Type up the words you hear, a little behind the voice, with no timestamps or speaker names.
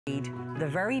The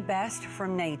very best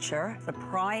from nature, the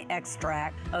Prai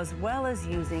extract, as well as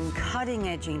using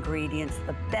cutting-edge ingredients,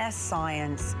 the best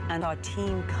science, and our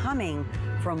team coming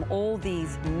from all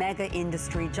these mega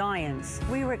industry giants.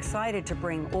 We were excited to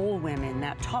bring all women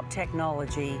that top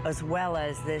technology as well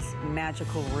as this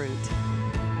magical root.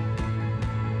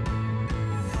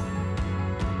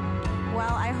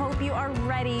 Well, I hope you are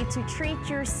ready to treat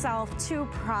yourself to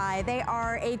Prai. They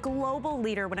are a global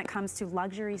leader when it comes to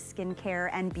luxury skincare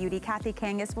and beauty. Kathy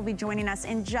Kangas will be joining us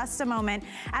in just a moment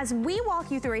as we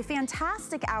walk you through a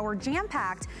fantastic hour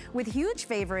jam-packed with huge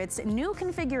favorites, new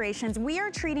configurations. We are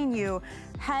treating you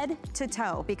head to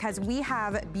toe because we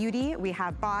have beauty, we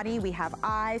have body, we have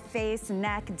eye, face,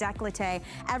 neck, décolleté,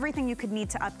 everything you could need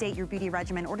to update your beauty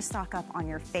regimen or to stock up on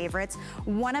your favorites.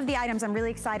 One of the items I'm really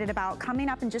excited about coming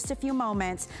up in just a few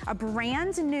moments, a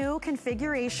brand new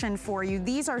configuration for you.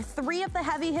 These are 3 of the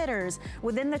heavy hitters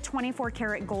within the 24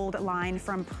 karat gold line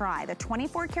from Prai. The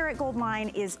 24 karat gold line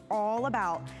is all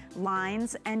about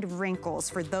lines and wrinkles.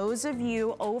 For those of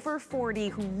you over 40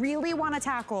 who really want to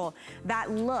tackle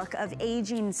that look of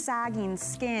aging, sagging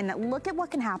skin, look at what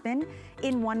can happen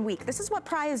in 1 week. This is what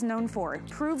Prai is known for.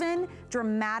 Proven,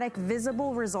 dramatic,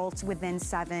 visible results within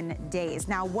 7 days.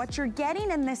 Now, what you're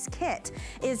getting in this kit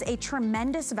is a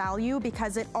tremendous value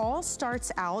because it all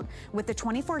starts out with the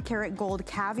 24 karat gold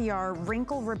caviar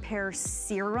wrinkle repair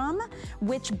serum,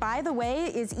 which, by the way,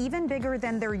 is even bigger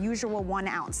than their usual 1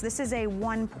 ounce. This is a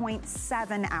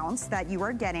 1.7 ounce that you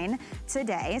are getting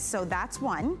today, so that's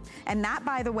one. And that,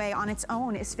 by the way, on its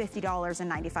own is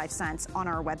 $50.95 on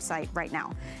our website right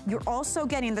now. You're also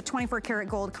getting the 24 karat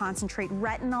gold concentrate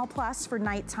retinol plus for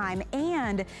nighttime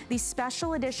and the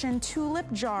special edition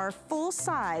tulip jar full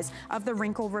size of the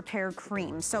wrinkle repair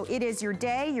cream. So it is your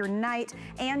day, your night,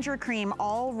 and your cream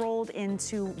all rolled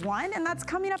into one, and that's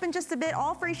coming up in just a bit.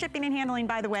 All free shipping and handling,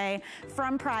 by the way,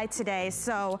 from Prai today.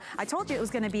 So I told you it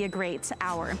was going to be a great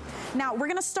hour. Now, we're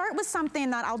going to start with something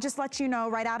that I'll just let you know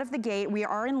right out of the gate. We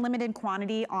are in limited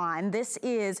quantity on. This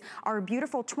is our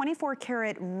beautiful 24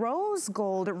 karat rose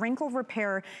gold wrinkle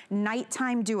repair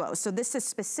nighttime duo. So this is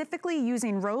specifically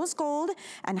using rose gold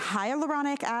and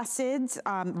hyaluronic acids,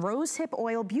 rose hip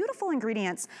oil, beautiful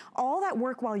ingredients, all that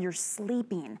work while you're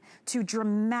sleeping to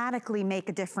dramatically make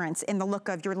a difference in the look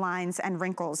of your lines and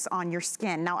wrinkles on your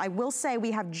skin. Now, I will say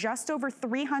we have just over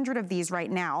 300 of these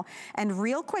right now. And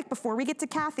real quick, before we get to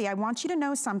Kathy, I want you to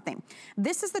know something.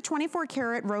 This is the 24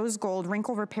 karat rose gold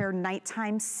wrinkle repair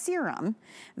nighttime serum.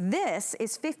 This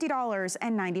is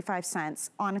 $50.95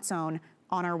 on its own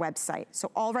on our website. So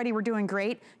already we're doing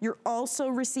great. You're also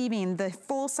receiving the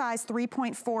full size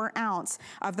 3.4 ounce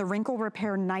of the wrinkle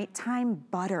repair nighttime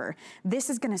butter. This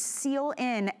is gonna seal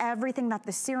in everything that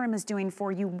the serum is doing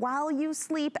for you while you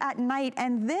sleep at night.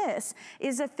 And this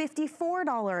is a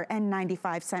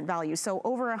 $54.95 value. So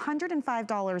over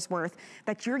 $105 worth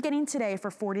that you're getting today for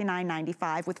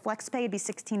 $49.95. With FlexPay, it'd be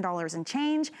 $16 and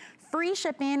change. Free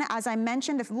shipping, as I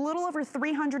mentioned, a little over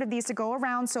 300 of these to go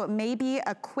around, so it may be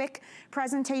a quick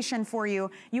presentation for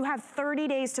you. You have 30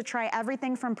 days to try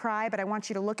everything from Prai, but I want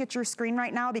you to look at your screen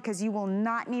right now because you will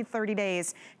not need 30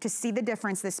 days to see the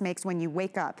difference this makes when you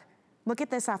wake up. Look at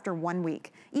this after 1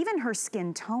 week. Even her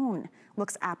skin tone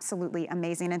looks absolutely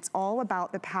amazing. It's all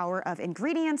about the power of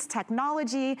ingredients,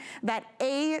 technology, that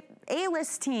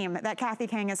A-list team that Kathy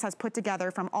Kangas has put together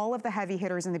from all of the heavy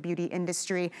hitters in the beauty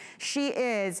industry. She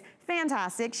is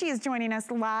fantastic. She is joining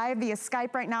us live via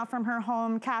Skype right now from her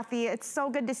home. Kathy, it's so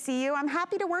good to see you. I'm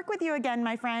happy to work with you again,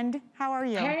 my friend. How are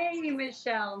you? Hey,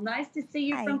 Michelle. Nice to see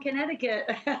you from Connecticut.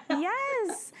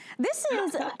 Yes. This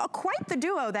is quite the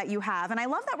duo that you have. And I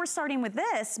love that we're starting with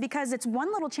this because it's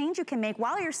one little change you can make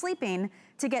while you're sleeping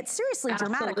to get seriously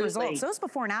dramatic results. Those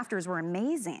before and afters were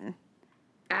amazing.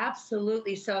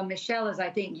 Absolutely. So, Michelle, as I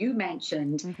think you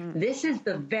mentioned, this is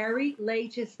the very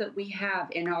latest that we have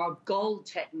in our gold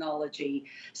technology.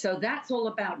 So that's all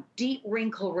about deep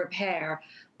wrinkle repair.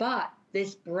 But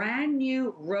this brand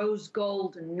new rose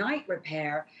gold night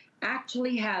repair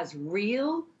actually has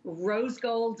real rose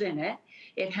gold in it.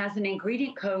 It has an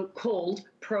ingredient code called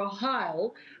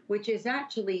ProHyal, which is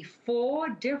actually 4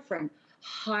 different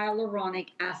hyaluronic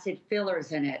acid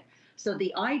fillers in it. So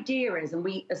the idea is, and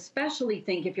we especially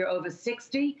think if you're over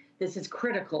 60, this is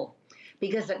critical,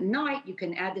 because at night you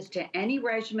can add this to any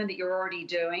regimen that you're already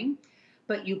doing,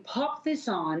 but you pop this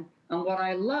on, and what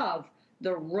I love,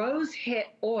 the rose hip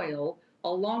oil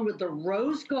along with the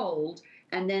rose gold,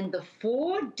 and then the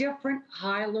 4 different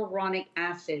hyaluronic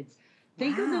acids.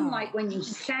 Think of them like when you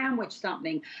sandwich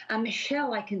something. And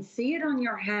Michelle, I can see it on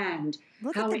your hand,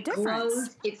 how it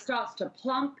glows, it starts to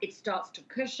plump, it starts to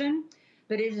cushion,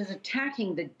 but it is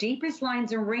attacking the deepest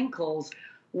lines and wrinkles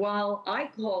while I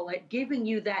call it giving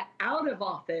you that out of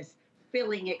office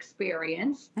filling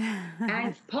experience.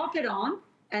 And pop it on,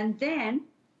 and then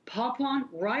pop on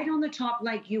right on the top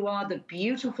like you are the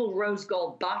beautiful rose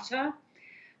gold butter.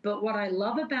 But what I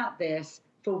love about this,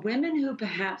 for women who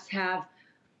perhaps have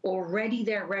already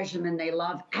their regimen they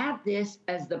love, add this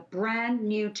as the brand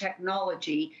new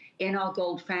technology in our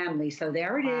gold family. So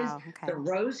there it is, okay. the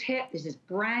rose hip. This is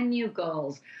brand new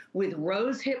gold with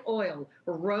rose hip oil,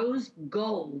 rose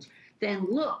gold. Then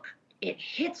look, it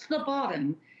hits the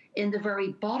bottom, in the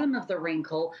very bottom of the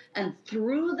wrinkle, and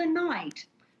through the night,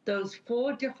 those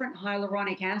 4 different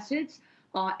hyaluronic acids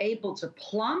are able to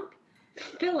plump,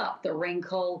 fill up the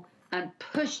wrinkle, and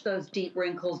push those deep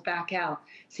wrinkles back out.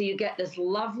 So you get this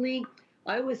lovely,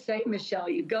 I always say, Michelle,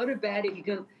 you go to bed, if you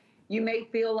can, you may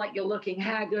feel like you're looking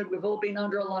haggard, we've all been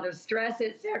under a lot of stress,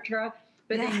 etc.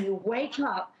 But then you wake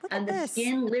up and the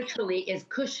skin literally is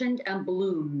cushioned and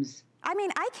blooms. I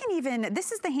mean, I can even,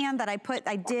 this is the hand that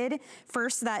I did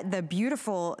first the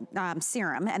beautiful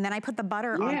serum, and then I put the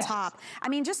butter on top. I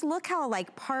mean, just look how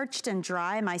like parched and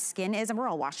dry my skin is, and we're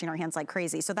all washing our hands like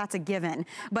crazy, so that's a given.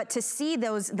 But to see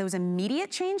those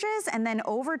immediate changes, and then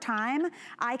over time,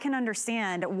 I can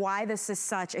understand why this is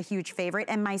such a huge favorite.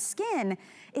 And my skin,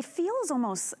 it feels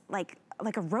almost like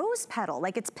a rose petal,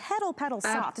 like it's petal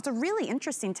soft. It's a really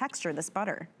interesting texture, this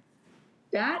butter.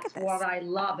 That's what I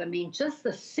love. I mean, just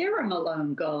the serum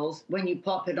alone goes, when you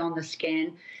pop it on the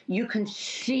skin, you can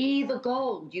see the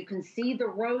gold, you can see the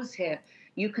rose hip,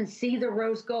 you can see the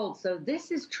rose gold. So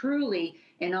this is truly,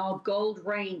 in our gold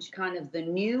range, kind of the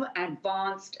new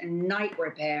advanced night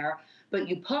repair. But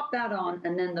you pop that on,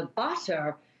 and then the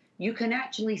butter, you can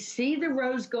actually see the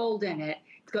rose gold in it.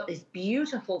 It's got this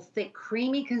beautiful, thick,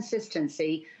 creamy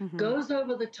consistency, goes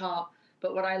over the top.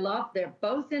 But what I love, they're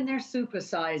both in their super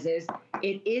sizes.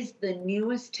 It is the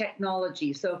newest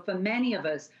technology. So for many of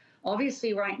us,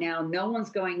 obviously right now, no one's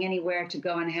going anywhere to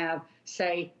go and have,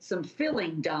 say, some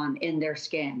filling done in their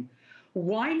skin.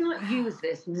 Why not use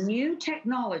this new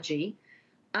technology?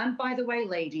 And by the way,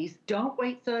 ladies, don't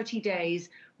wait 30 days.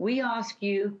 We ask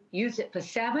you, use it for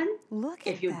 7. Look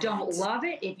if you don't love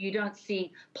it, if you don't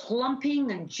see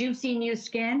plumping and juicy new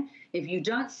skin, if you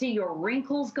don't see your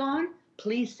wrinkles gone,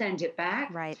 please send it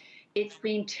back. Right. It's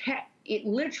been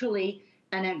literally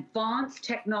an advanced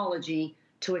technology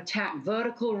to attack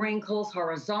vertical wrinkles,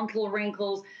 horizontal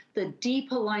wrinkles, the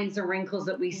deeper lines and wrinkles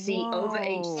that we see over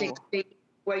age 60,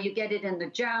 where you get it in the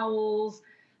jowls,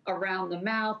 around the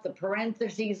mouth, the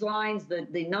parentheses lines,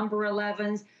 the number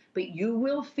 11s, but you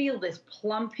will feel this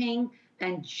plumping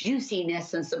and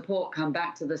juiciness and support come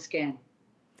back to the skin.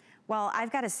 Well,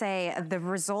 I've got to say, the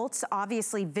results,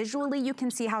 obviously, visually, you can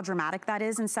see how dramatic that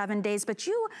is in 7 days, but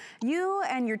you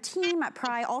and your team at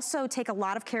Prai also take a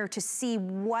lot of care to see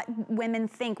what women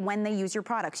think when they use your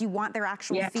products. You want their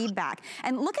actual feedback.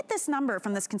 And look at this number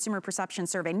from this consumer perception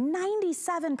survey.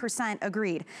 97%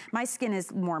 agreed. My skin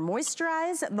is more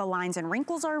moisturized, the lines and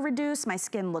wrinkles are reduced, my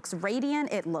skin looks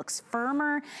radiant, it looks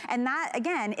firmer, and that,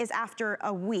 again, is after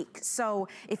a week. So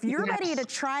if you're ready to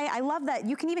try, I love that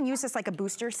you can even use this like a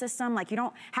booster system. Like you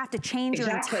don't have to change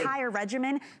your entire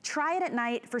regimen. Try it at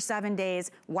night for 7 days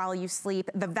while you sleep.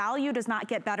 The value does not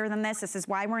get better than this. This is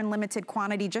why we're in limited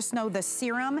quantity. Just know the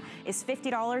serum is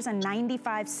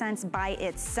 $50.95 by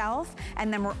itself.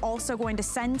 And then we're also going to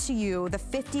send to you the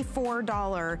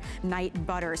 $54 night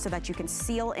butter so that you can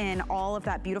seal in all of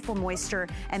that beautiful moisture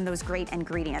and those great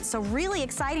ingredients. So really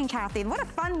exciting, Kathy. What a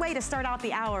fun way to start out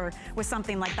the hour with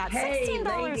something like that. Hey,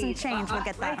 $16 ladies, and change will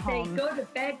get that home. I say go to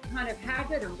bed kind of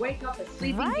haggard and wake up a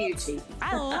sleeping beauty.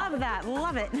 I love that,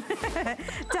 love it.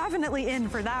 Definitely in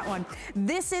for that one.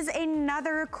 This is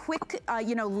another quick,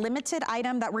 limited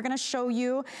item that we're gonna show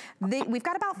you. We've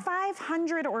got about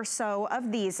 500 or so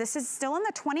of these. This is still in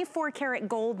the 24 karat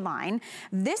gold line.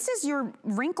 This is your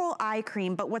wrinkle eye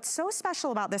cream, but what's so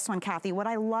special about this one, Kathy, what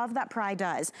I love that Prai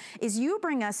does, is you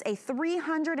bring us a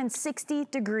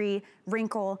 360-degree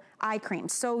wrinkle eye cream.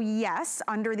 So yes,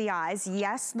 under the eyes,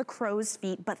 yes, the crow's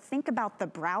feet, but think about the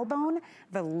brow bone,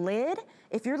 the lid.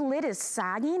 If your lid is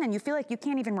sagging and you feel like you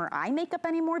can't even wear eye makeup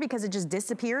anymore because it just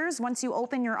disappears once you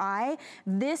open your eye,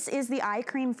 this is the eye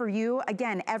cream for you.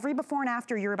 Again, every before and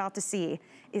after you're about to see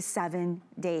is 7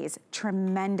 days.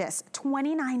 Tremendous.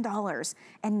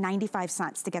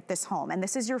 $29.95 to get this home. And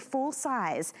this is your full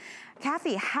size.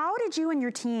 Kathy, how did you and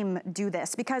your team do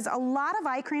this? Because a lot of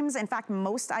eye creams, in fact,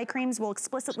 most eye creams will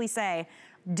explicitly say,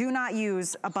 do not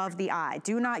use above the eye.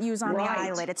 Do not use on the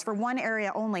eyelid. It's for one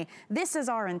area only. This is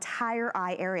our entire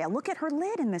eye area. Look at her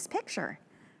lid in this picture.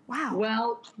 Wow.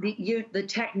 Well, the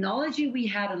technology we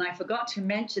had, and I forgot to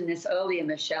mention this earlier,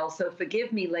 Michelle, so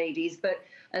forgive me, ladies, but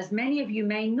as many of you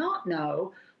may not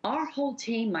know, our whole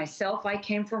team, myself, I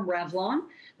came from Revlon.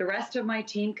 The rest of my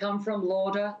team come from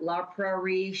Lauder, La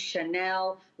Prairie,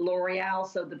 Chanel, L'Oreal,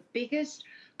 so the biggest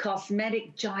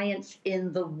cosmetic giants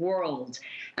in the world.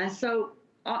 And so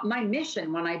my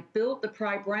mission when I built the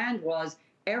Prai brand was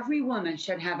every woman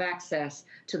should have access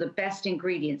to the best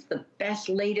ingredients, the best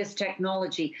latest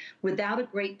technology without a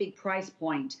great big price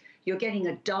point. You're getting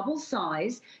a double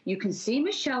size. You can see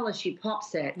Michelle as she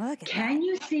pops it. Can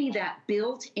you see that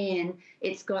built in?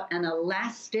 It's got an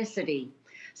elasticity.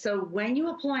 So when you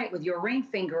apply it with your ring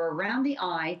finger around the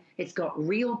eye, it's got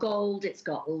real gold, it's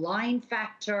got line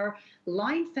factor.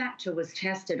 Line factor was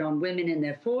tested on women in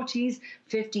their 40s,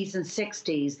 50s, and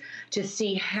 60s to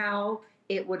see how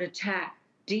it would attack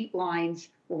deep lines,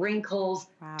 wrinkles,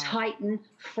 tighten,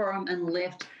 firm, and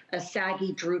lift a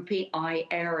saggy, droopy eye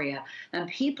area. And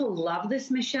people love this,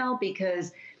 Michelle,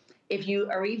 because if you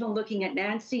are even looking at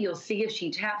Nancy, you'll see if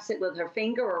she taps it with her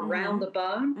finger around the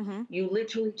bone, you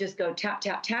literally just go tap,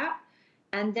 tap, tap.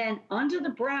 And then under the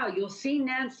brow, you'll see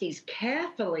Nancy's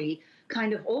carefully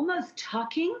kind of almost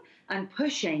tucking and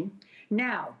pushing.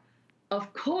 Now,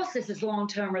 of course, this is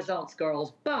long-term results,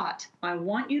 girls, but I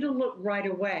want you to look right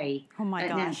away at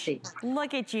Nancy.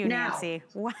 Look at you, Nancy.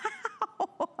 Wow.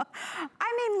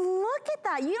 I mean, look at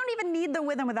that. You don't even need the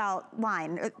with and without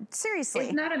line. Seriously.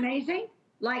 Isn't that amazing?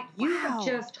 Like you have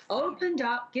just opened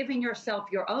up, giving yourself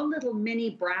your own little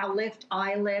mini brow lift,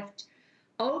 eye lift,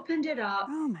 opened it up,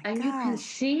 and you can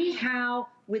see how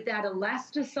with that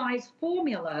elasticized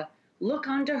formula, look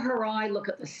under her eye, look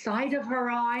at the side of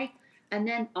her eye, and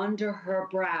then under her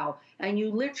brow. And you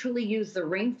literally use the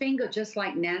ring finger, just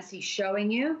like Nancy's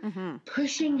showing you,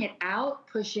 pushing it out,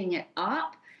 pushing it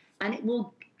up, and it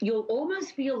will, you'll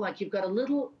almost feel like you've got a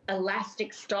little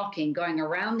elastic stocking going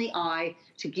around the eye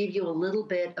to give you a little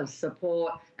bit of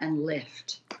support and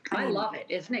lift. I love it.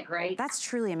 Isn't it great? That's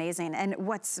truly amazing. And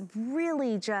what's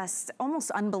really just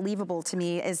almost unbelievable to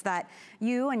me is that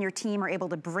you and your team are able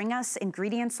to bring us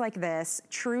ingredients like this,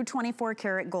 true 24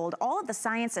 karat gold, all of the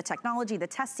science, the technology, the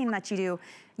testing that you do,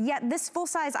 yet this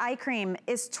full-size eye cream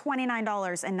is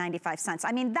 $29.95.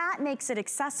 I mean, that makes it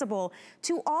accessible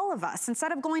to all of us.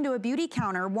 Instead of going to a beauty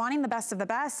counter, wanting the best of the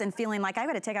best and feeling like I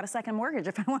gotta take out a second mortgage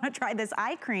if I wanna try this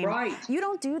eye cream. Right. You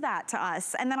don't do that to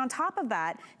us. And then on top of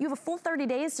that, you have a full 30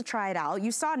 days to try it out.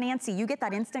 You saw Nancy, you get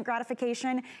that instant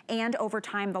gratification and over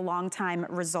time, the long time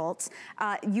results.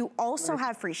 You also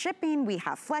have free shipping, we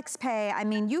have flex pay. I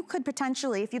mean, you could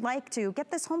potentially, if you'd like to,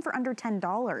 get this home for under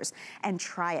 $10 and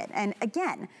try it. And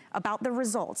again, about the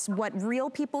results, what real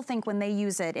people think when they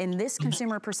use it in this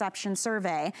consumer perception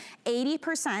survey,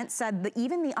 80% said that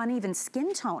even the uneven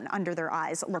skin tone under their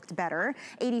eyes looked better.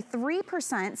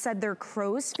 83% said their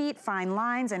crow's feet, fine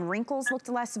lines, and wrinkles looked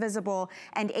less visible.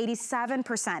 And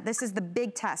 87%, this is the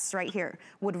big test right here,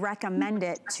 would recommend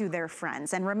it to their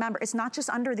friends. And remember, it's not just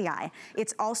under the eye,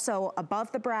 it's also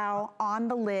above the brow, on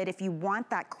the lid, if you want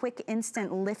that quick,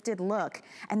 instant, lifted look.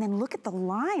 And then look at the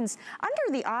lines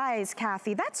under the eyes,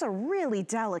 Kathy, that's a really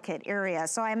delicate area.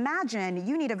 So I imagine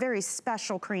you need a very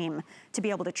special cream to be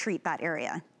able to treat that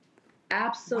area.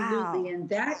 Absolutely, and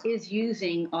that is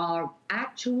using our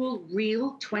actual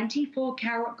real 24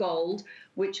 karat gold,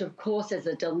 which of course is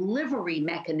a delivery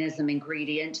mechanism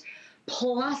ingredient.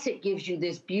 Plus it gives you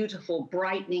this beautiful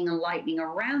brightening and lightening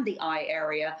around the eye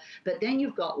area. But then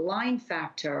you've got line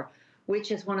factor,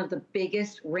 which is one of the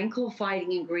biggest wrinkle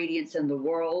fighting ingredients in the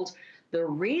world. The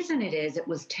reason it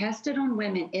was tested on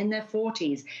women in their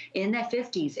 40s, in their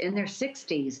 50s, in their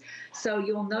 60s. So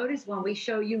you'll notice when we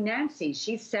show you Nancy,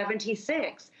 she's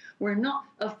 76. We're not,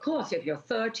 of course, if you're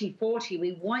 30, 40,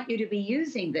 we want you to be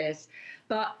using this,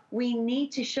 but we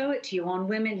need to show it to you on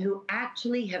women who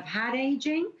actually have had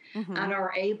aging and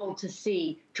are able to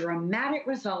see dramatic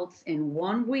results in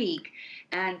 1 week.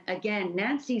 And again,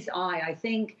 Nancy's eye, I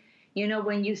think, you know,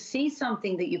 when you see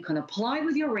something that you can apply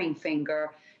with your ring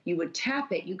finger, you would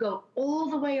tap it, you go all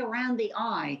the way around the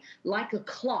eye like a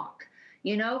clock,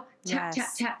 you know, tap, tap,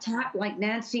 tap, tap, like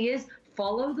Nancy is,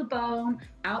 follow the bone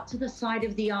out to the side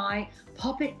of the eye,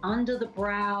 pop it under the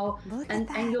brow, and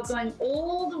you're going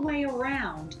all the way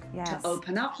around to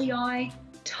open up the eye,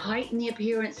 tighten the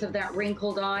appearance of that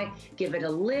wrinkled eye, give it a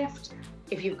lift.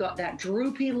 If you've got that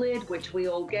droopy lid, which we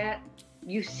all get,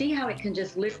 you see how it can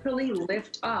just literally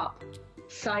lift up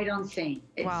sight unseen.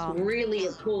 It's wow. really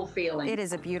a cool feeling. It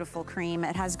is a beautiful cream.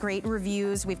 It has great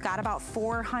reviews. We've got about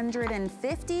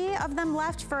 450 of them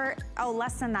left for, oh,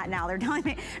 less than that now. They're telling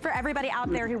me for everybody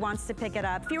out there who wants to pick it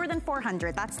up. Fewer than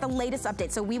 400. That's the latest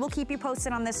update. So we will keep you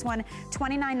posted on this one.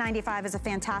 $29.95 is a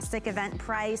fantastic event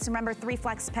price. Remember, 3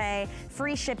 flex pay,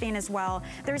 free shipping as well.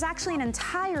 There's actually an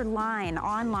entire line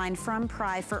online from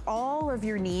Prai for all of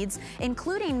your needs,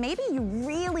 including maybe you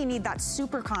really need that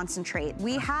super concentrate.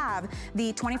 We have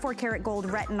the 24 karat gold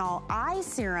retinol eye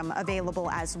serum available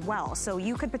as well. So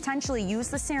you could potentially use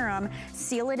the serum,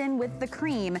 seal it in with the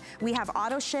cream. We have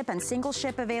auto ship and single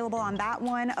ship available on that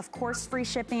one. Of course, free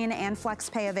shipping and flex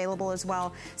pay available as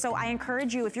well. So I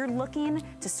encourage you, if you're looking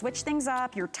to switch things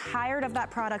up, you're tired of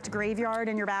that product graveyard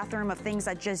in your bathroom of things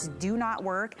that just do not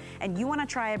work, and you want to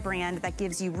try a brand that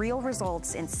gives you real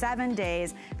results in 7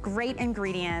 days, great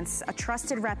ingredients, a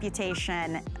trusted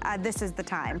reputation, this is the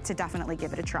time to definitely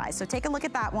give it a try. So take a look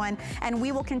at that one, and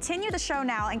we will continue the show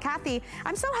now. And Kathy,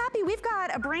 I'm so happy we've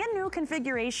got a brand new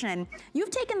configuration.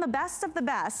 You've taken the best of the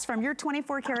best from your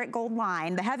 24 karat gold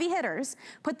line, the heavy hitters,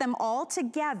 put them all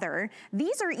together.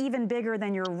 These are even bigger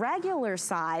than your regular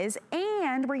size,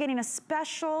 and we're getting a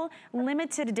special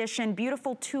limited edition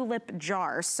beautiful tulip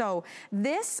jar. So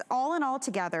this all in all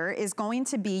together is going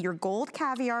to be your gold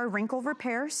caviar wrinkle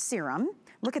repair serum.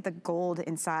 Look at the gold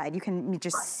inside. You can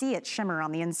just see it shimmer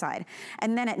on the inside.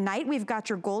 And then at night, we've got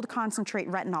your gold concentrate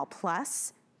retinol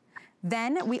plus.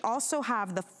 Then we also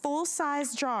have the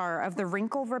full-size jar of the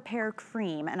wrinkle repair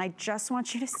cream, and I just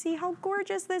want you to see how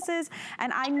gorgeous this is.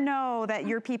 And I know that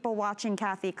your people watching,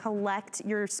 Kathy, collect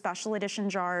your special edition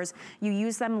jars. You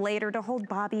use them later to hold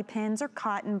bobby pins or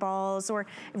cotton balls or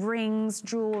rings,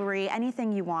 jewelry,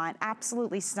 anything you want.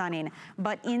 Absolutely stunning.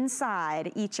 But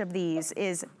inside each of these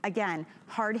is, again,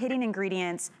 hard-hitting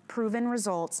ingredients, proven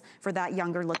results for that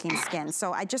younger looking skin.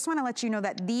 So I just want to let you know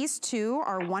that these two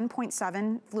are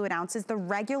 1.7 fluid ounces. The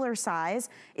regular size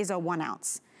is a 1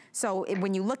 ounce. So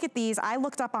when you look at these, I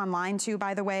looked up online too,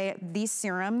 by the way, these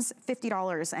serums,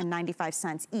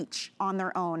 $50.95 each on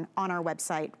their own on our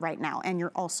website right now. And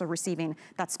you're also receiving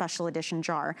that special edition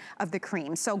jar of the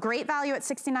cream. So great value at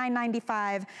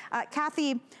 $69.95.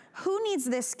 Kathy, who needs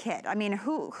this kit? I mean,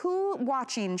 who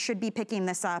watching should be picking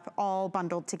this up all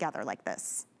bundled together like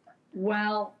this?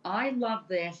 Well, I love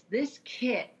this. This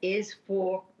kit is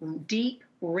for deep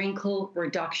wrinkle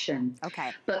reduction.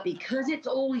 Okay. But because it's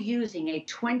all using a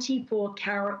 24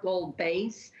 karat gold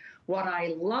base, what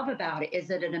I love about it is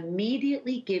that it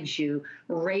immediately gives you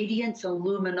radiance and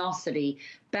luminosity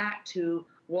back to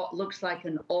what looks like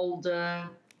an older,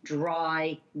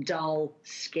 dry, dull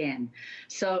skin.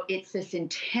 So it's this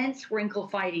intense wrinkle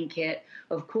fighting kit.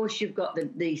 Of course, you've got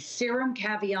the serum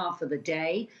caviar for the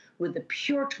day with the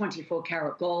pure 24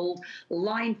 karat gold,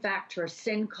 line factor,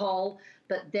 Syncol,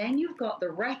 but then you've got the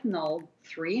retinol,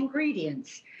 3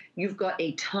 ingredients. You've got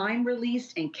a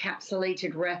time-released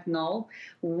encapsulated retinol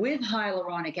with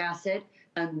hyaluronic acid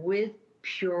and with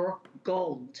pure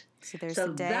gold. So there's the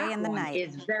day and the night.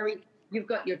 Is very, you've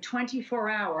got your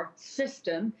 24-hour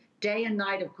system, day and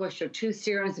night. Of course, your 2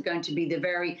 serums are going to be the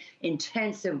very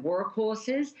intensive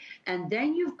workhorses. And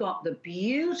then you've got the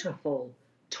beautiful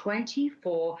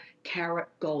 24 karat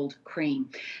gold cream.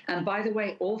 And by the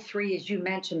way, all 3, as you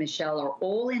mentioned, Michelle, are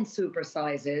all in super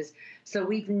sizes. So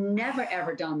we've never,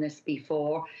 ever done this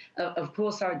before. Of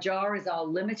course, our jar is our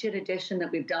limited edition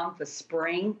that we've done for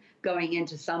spring going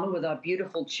into summer with our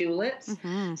beautiful tulips.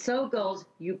 So girls,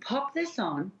 you pop this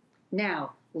on.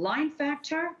 Now, line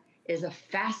factor is a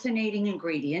fascinating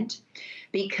ingredient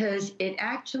because it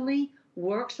actually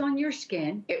works on your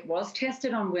skin. It was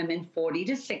tested on women 40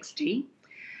 to 60.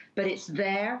 But it's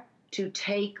there to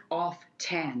take off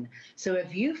 10. So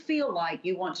if you feel like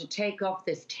you want to take off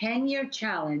this 10-year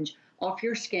challenge off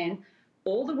your skin,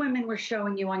 all the women we're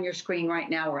showing you on your screen right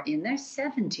now are in their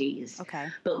 70s. Okay.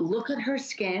 But look at her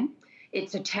skin.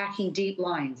 It's attacking deep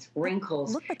lines,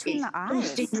 wrinkles. Look between the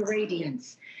eyes. It's boosting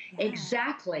radiance. Yeah.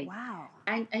 Exactly. Wow.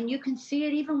 And you can see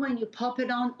it even when you pop it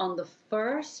on the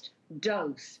first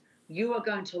dose. You are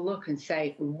going to look and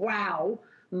say, wow,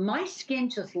 my skin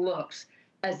just looks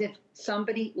as if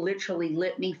somebody literally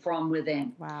lit me from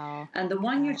within. Wow. And the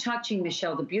one you're touching,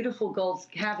 Michelle, the beautiful gold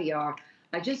caviar,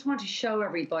 I just want to show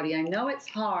everybody, I know it's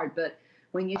hard, but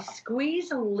when you squeeze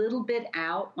a little bit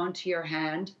out onto your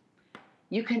hand,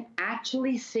 you can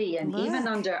actually see, and even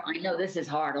under, I know this is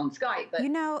hard on Skype, but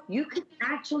you can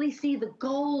actually see the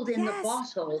gold in the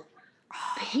bottle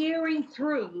peering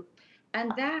through.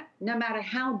 And that, no matter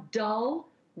how dull,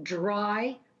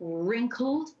 dry,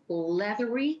 wrinkled,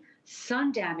 leathery,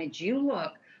 sun damaged you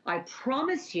look, I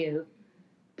promise you,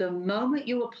 The moment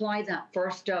you apply that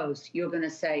first dose, you're going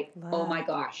to say, oh my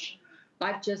gosh,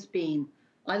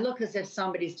 I look as if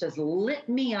somebody's just lit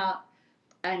me up.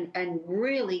 And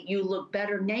really, you look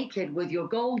better naked with your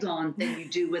gold on than you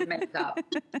do with makeup.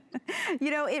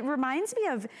 You know, it reminds me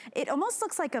of, it almost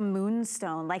looks like a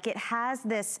moonstone. Like it has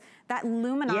that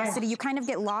luminosity. Yes. You kind of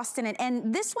get lost in it.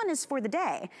 And this one is for the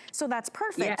day. So that's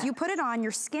perfect. Yes. You put it on,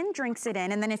 your skin drinks it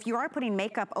in. And then if you are putting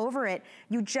makeup over it,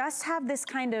 you just have this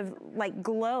kind of like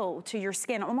glow to your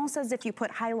skin, almost as if you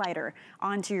put highlighter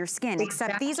onto your skin. Exactly.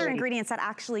 Except these are ingredients that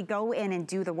actually go in and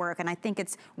do the work. And I think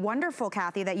it's wonderful,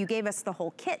 Kathy, that you gave us the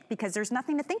whole kit, because there's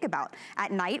nothing to think about.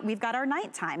 At night, we've got our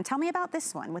nighttime. Tell me about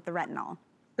this one with the retinol.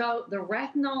 So the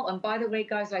retinol, and by the way,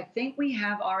 guys, I think we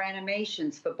have our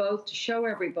animations for both to show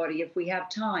everybody if we have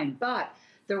time, but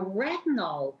the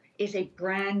retinol is a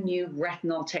brand new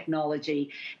retinol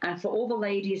technology. And for all the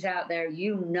ladies out there,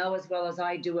 you know as well as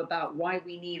I do about why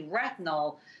we need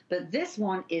retinol, but this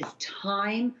one is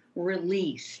time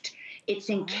released. It's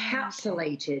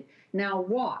encapsulated. Now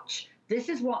watch, this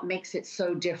is what makes it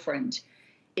so different.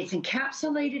 It's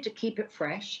encapsulated to keep it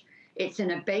fresh. It's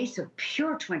in a base of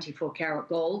pure 24 karat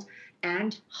gold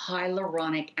and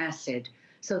hyaluronic acid.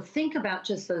 So think about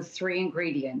just those 3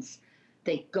 ingredients.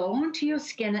 They go onto your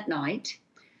skin at night,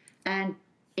 and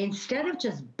instead of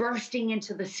just bursting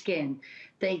into the skin,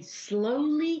 they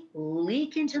slowly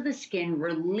leak into the skin,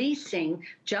 releasing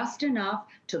just enough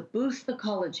to boost the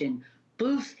collagen,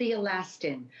 boost the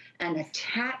elastin, and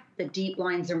attack the deep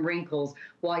lines and wrinkles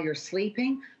while you're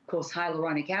sleeping. Of course,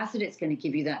 hyaluronic acid, it's going to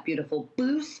give you that beautiful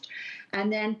boost.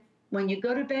 And then when you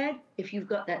go to bed, if you've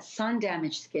got that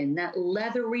sun-damaged skin, that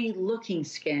leathery looking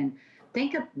skin,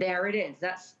 think of, there it is.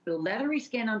 That's the leathery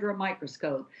skin under a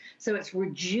microscope. So it's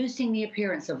reducing the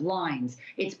appearance of lines.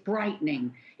 It's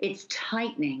brightening, it's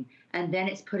tightening, and then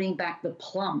it's putting back the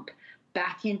plump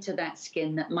back into that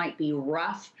skin that might be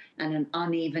rough and an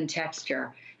uneven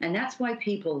texture. And that's why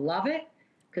people love it,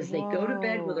 because they go to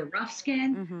bed with a rough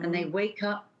skin and they wake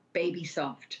up baby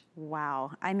soft.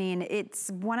 Wow. I mean, it's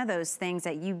one of those things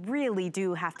that you really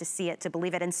do have to see it to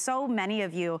believe it. And so many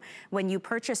of you, when you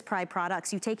purchase Prai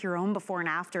products, you take your own before and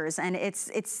afters, and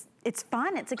it's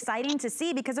fun, it's exciting to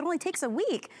see, because it only takes a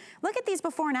week. Look at these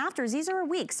before and afters, these are a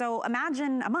week. So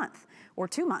imagine a month or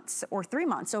 2 months or 3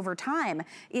 months over time.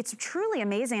 It's truly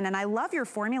amazing. And I love your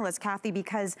formulas, Kathy,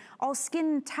 because all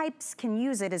skin types can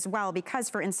use it as well. Because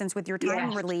for instance, with your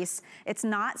time release, it's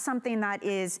not something that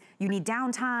is, you need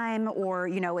downtime or,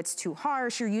 you know, it's too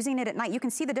harsh. You're using it at night. You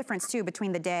can see the difference too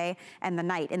between the day and the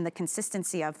night in the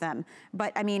consistency of them.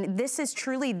 But I mean, this is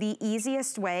truly the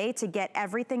easiest way to get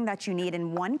everything that you need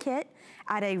in one kit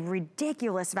at a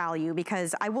ridiculous value,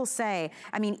 because I will say,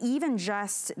 I mean, even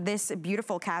just this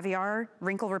beautiful caviar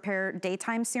wrinkle repair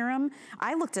daytime serum,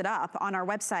 I looked it up on our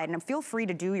website, and feel free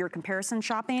to do your comparison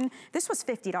shopping. This was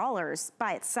 $50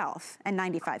 by itself and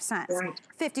 95 cents. Right.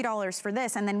 $50 for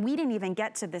this, and then we didn't even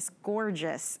get to this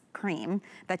gorgeous cream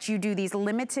that you do, these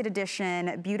limited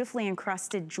edition, beautifully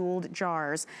encrusted jeweled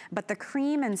jars. But the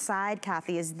cream inside,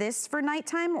 Kathy, is this for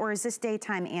nighttime or is this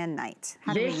daytime and night?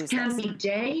 How do we use this? This can be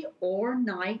day or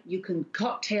night. You can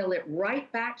cocktail it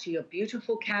right back to your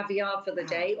beautiful caviar for the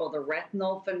day or the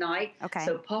retinol for night. Okay.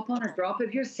 So pop on a drop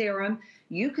of your serum.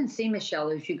 You can see, Michelle,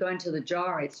 if you go into the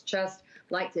jar, it's just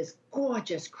like this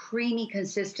gorgeous creamy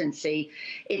consistency.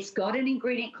 It's got an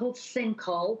ingredient called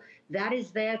Synchol. That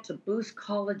is there to boost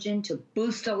collagen, to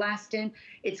boost elastin.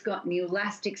 It's got new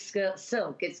elastic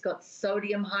silk. It's got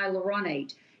sodium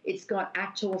hyaluronate. It's got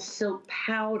actual silk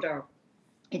powder.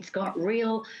 It's got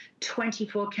real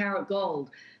 24 karat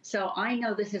gold. So I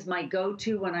know this is my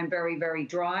go-to when I'm very, very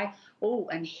dry. Oh,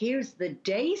 and here's the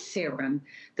day serum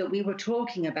that we were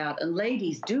talking about. And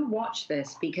ladies, do watch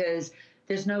this, because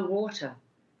there's no water.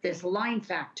 There's line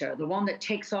factor, the one that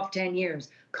takes off 10 years,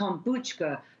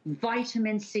 kombucha,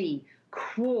 vitamin C,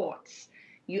 quartz,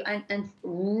 and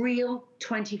real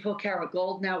 24 karat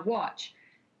gold. Now watch,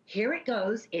 here it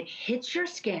goes, it hits your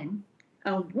skin,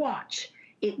 and watch,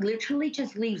 it literally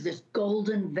just leaves this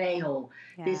golden veil,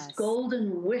 this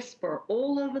golden whisper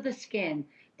all over the skin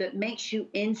that makes you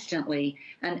instantly,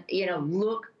 and you know,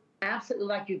 look absolutely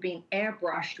like you've been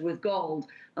airbrushed with gold.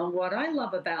 And what I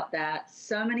love about that,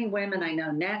 so many women, I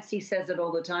know Nancy says it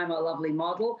all the time, our lovely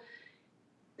model,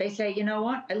 they say, you know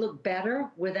what, I look better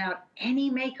without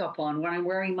any makeup on when I'm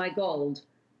wearing my gold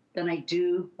than I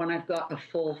do when I've got a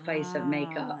full face of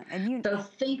makeup. So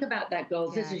think about that,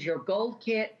 gold. This is your gold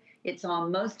kit. It's our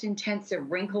most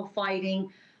intensive wrinkle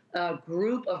fighting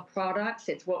group of products.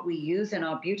 It's what we use in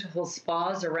our beautiful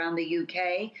spas around the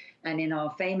UK and in our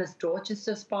famous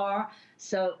Dorchester spa.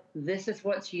 So this is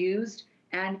what's used.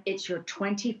 and it's your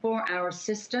 24-hour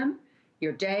system,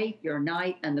 your day, your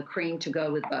night, and the cream to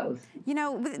go with both. You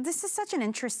know, this is such an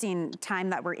interesting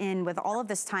time that we're in with all of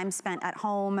this time spent at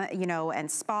home, you know, and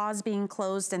spas being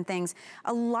closed and things.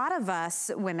 A lot of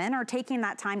us women are taking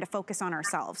that time to focus on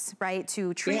ourselves, right?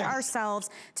 To treat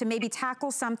ourselves, to maybe tackle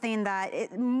something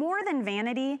that, more than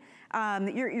vanity,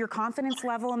 your confidence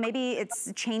level, maybe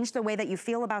it's changed the way that you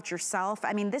feel about yourself.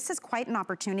 I mean, this is quite an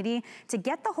opportunity to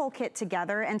get the whole kit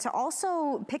together and to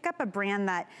also pick up a brand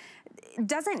that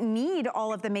doesn't need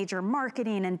all of the major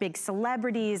marketing and big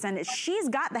celebrities, and she's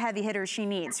got the heavy hitters she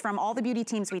needs from all the beauty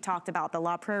teams we talked about, the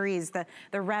La Prairie's, the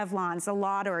Revlons, the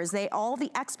Lauders. All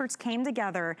the experts came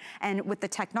together, and with the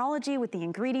technology, with the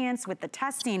ingredients, with the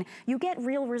testing, you get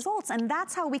real results. And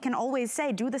that's how we can always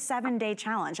say, do the 7-day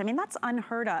challenge. I mean, that's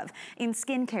unheard of in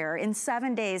skincare, in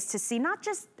 7 days to see not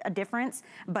just a difference,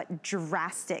 but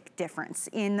drastic difference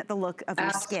in the look of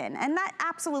your skin. And that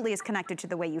absolutely is connected to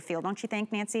the way you feel, don't you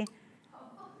think, Nancy?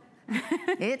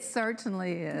 It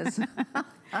certainly is.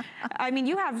 I mean,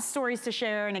 you have stories to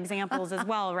share and examples as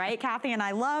well, right? Kathy and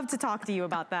I love to talk to you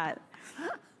about that.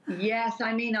 Yes,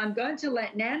 I mean, I'm going to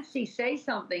let Nancy say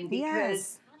something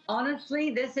because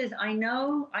honestly, this is, I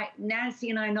know Nancy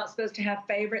and I are not supposed to have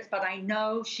favorites, but I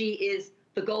know she is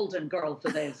the golden girl for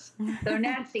this. So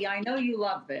Nancy, I know you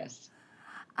love this.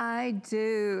 I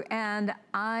do, and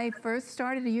I first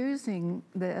started using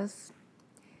this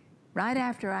right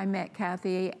after I met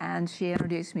Kathy, and she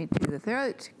introduced me to the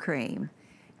throat cream.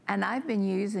 And I've been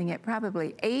using it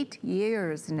probably 8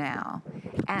 years now.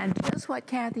 And just what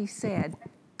Kathy said,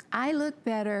 I look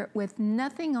better with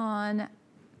nothing on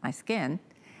my skin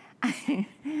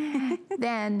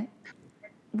than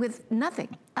with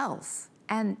nothing else.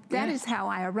 And that is how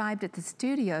I arrived at the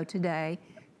studio today,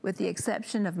 with the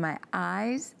exception of my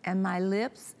eyes and my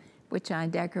lips, which I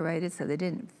decorated so they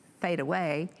didn't fade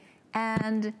away.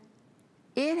 And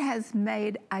it has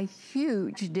made a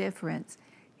huge difference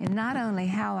in not only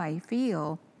how I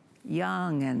feel,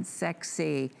 young and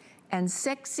sexy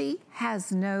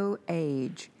has no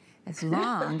age. As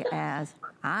long as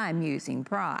I'm using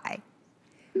Prai,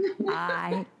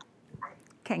 I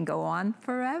can go on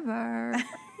forever.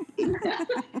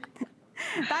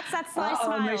 That's that sly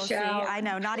smile, Michelle. see? I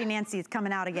know, naughty Nancy's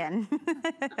coming out again.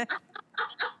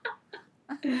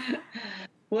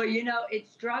 Well, you know,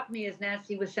 it struck me as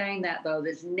Nancy was saying that, though,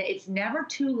 it's never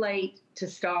too late to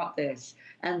start this.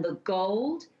 And the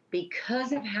gold,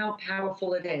 because of how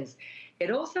powerful it is, it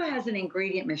also has an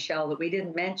ingredient, Michelle, that we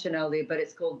didn't mention earlier, but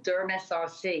it's called Derm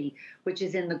SRC, which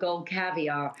is in the gold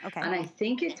caviar. Okay. And I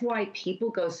think it's why people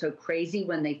go so crazy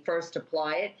when they first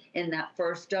apply it in that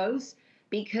first dose,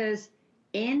 because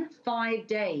in 5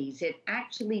 days, it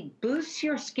actually boosts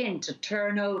your skin to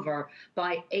turn over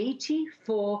by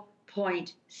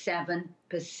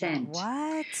 84.7%.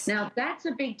 What? Now, that's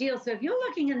a big deal. So if you're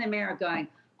looking in the mirror going,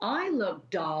 I look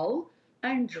dull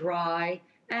and dry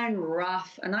and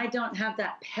rough, and I don't have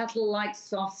that petal-like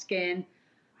soft skin,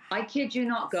 I kid you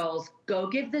not, girls, go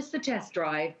give this a test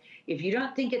drive. If you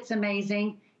don't think it's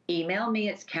amazing, email me.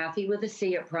 It's Kathy with a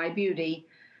C at PRAI Beauty.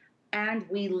 And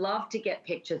we love to get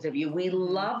pictures of you. We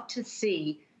love to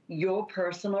see your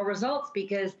personal results,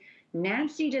 because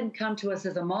Nancy didn't come to us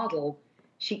as a model.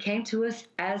 She came to us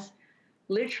as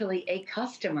literally a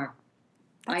customer.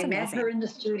 That's amazing. Met her in the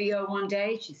studio one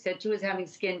day. She said she was having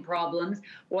skin problems.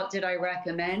 What did I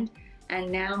recommend?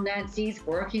 And now Nancy's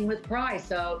working with Prai.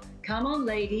 So come on,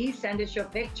 ladies, send us your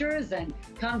pictures and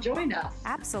come join us.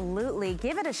 Absolutely,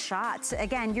 give it a shot.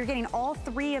 Again, you're getting all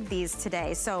 3 of these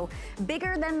today. So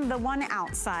bigger than the 1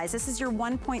 ounce size. This is your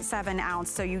 1.7 ounce.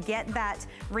 So you get that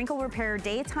wrinkle repair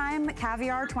daytime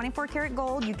caviar 24 karat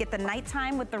gold. You get the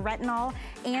nighttime with the retinol,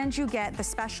 and you get the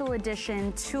special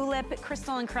edition tulip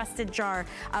crystal encrusted jar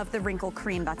of the wrinkle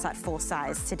cream. That's at full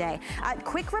size today.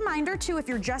 Quick reminder too, if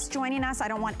you're just joining us, I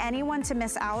don't want anyone to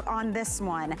miss out on this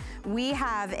one. We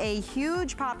have a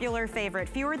huge popular favorite,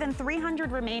 fewer than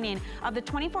 300 remaining, of the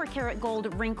 24 karat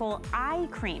gold wrinkle eye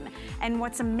cream. And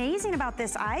what's amazing about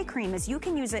this eye cream is you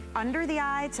can use it under the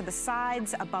eye, to the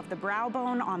sides, above the brow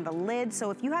bone, on the lid. So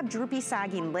if you have droopy,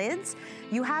 sagging lids,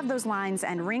 you have those lines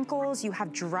and wrinkles, you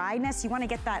have dryness, you want to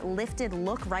get that lifted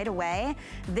look right away,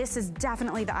 this is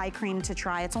definitely the eye cream to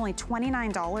try. It's only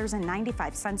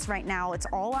 $29.95 right now. It's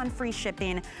all on free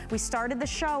shipping. We started the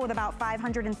show with about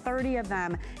 530 of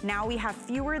them. Now we have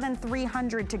fewer than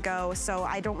 300 to go, so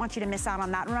I don't want you to miss out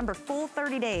on that. Remember, full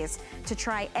 30 days to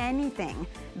try anything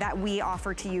that we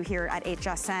offer to you here at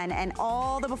HSN. And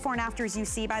all the before and afters you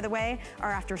see, by the way,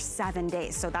 are after 7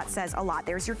 days. So that says a lot.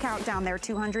 There's your countdown there,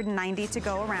 290 to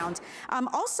go around.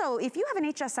 Also, if you have an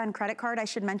HSN credit card, I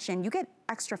should mention, you get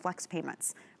extra flex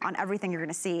payments on everything you're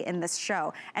gonna see in this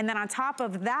show. And then on top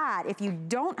of that, if you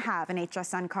don't have an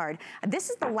HSN card, this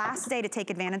is the last day to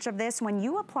take advantage of this. When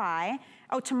you apply,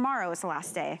 oh, tomorrow is the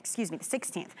last day, excuse me, the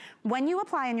 16th. When you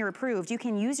apply and you're approved, you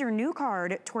can use your new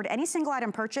card toward any single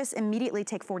item purchase, immediately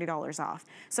take $40 off.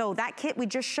 So that kit we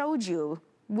just showed you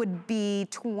would be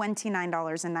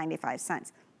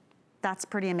 $29.95. That's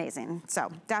pretty amazing. So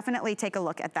definitely take a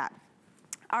look at that.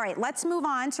 All right, let's move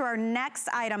on to our next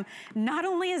item. Not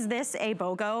only is this a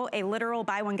BOGO, a literal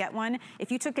buy one, get one, if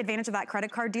you took advantage of that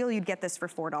credit card deal, you'd get this for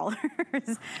 $4.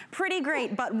 Pretty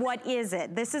great, but what is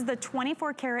it? This is the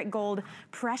 24 karat gold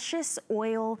precious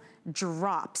oil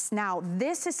drops. Now,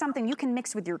 this is something you can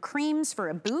mix with your creams for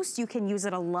a boost. You can use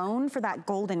it alone for that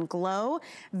golden glow.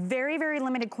 Very, very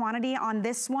limited quantity on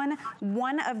this one.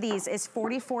 One of these is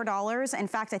 $44. In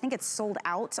fact, I think it's sold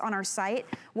out on our site.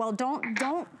 Well, don't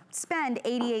spend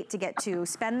 $88 to get two.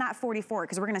 Spend that $44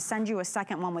 because we're gonna send you a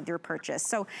second one with your purchase.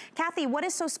 So, Kathy, what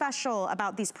is so special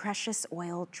about these precious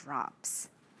oil drops?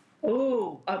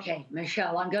 Oh, okay,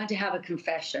 Michelle, I'm going to have a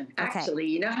confession. Okay. Actually,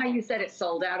 you know how you said it's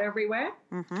sold out everywhere?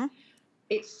 Mm-hmm.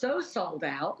 It's so sold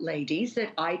out, ladies, that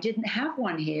I didn't have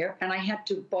one here, and I had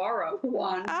to borrow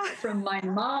one from my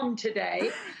mom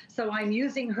today. So I'm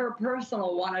using her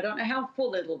personal one. I don't know how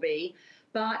full it'll be,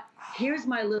 but here's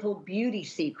my little beauty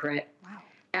secret. Wow.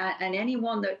 And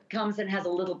anyone that comes and has a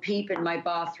little peep in my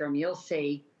bathroom, you'll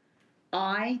see.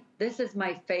 This is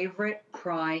my favorite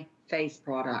Prai face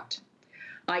product.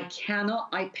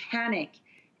 I panic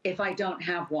if I don't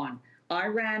have one. I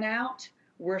ran out,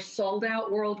 we're sold out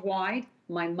worldwide.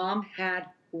 My mom had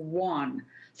one,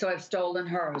 so I've stolen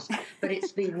hers. But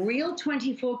it's the real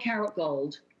 24 karat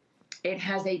gold. It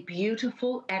has a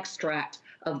beautiful extract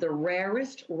of the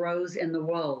rarest rose in the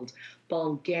world,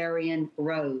 Bulgarian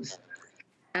rose.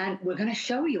 And we're gonna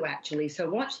show you actually, so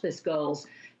watch this, girls,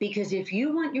 because if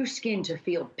you want your skin to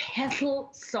feel petal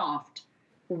soft,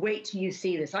 wait till you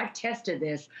see this. I've tested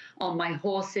this on my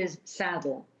horse's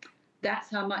saddle. That's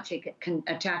how much it can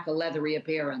attack a leathery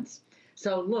appearance.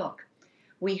 So look,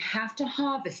 we have to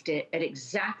harvest it at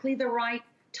exactly the right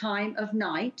time of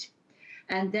night,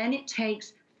 and then it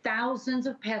takes thousands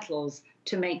of petals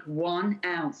to make 1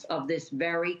 ounce of this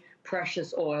very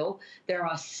precious oil. There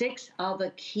are 6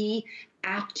 other key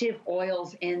active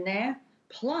oils in there,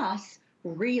 plus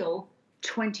real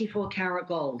 24 karat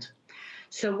gold.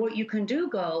 So what you can do,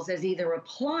 girls, is either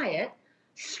apply it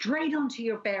straight onto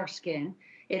your bare skin.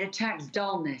 It attacks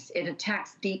dullness. It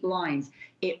attacks deep lines.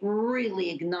 It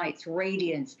really ignites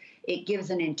radiance. It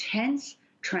gives an intense,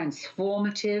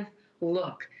 transformative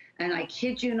look. And I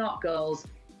kid you not, girls,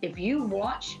 if you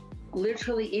watch,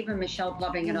 literally even Michelle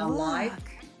popping it on live,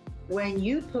 when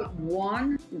you put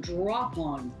 1 drop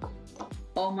on,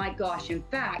 oh my gosh. In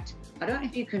fact, I don't know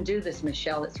if you can do this,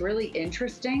 Michelle. It's really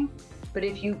interesting. But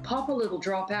if you pop a little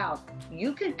drop out,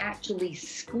 you can actually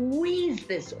squeeze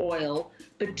this oil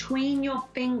between your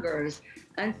fingers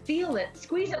and feel it,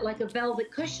 squeeze it like a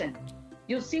velvet cushion.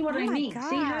 You'll see what I mean. Gosh,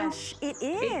 see how it is.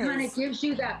 It kind of gives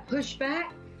you that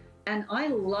pushback. And I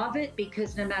love it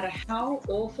because no matter how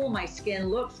awful my skin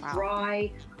looks,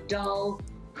 dry, dull,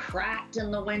 cracked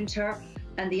in the winter.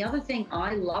 And the other thing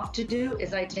I love to do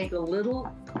is I take a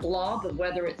little blob of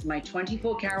whether it's my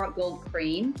 24 karat gold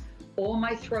cream or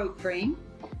my throat cream,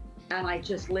 and I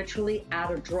just literally add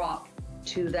a drop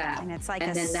to that. And it's like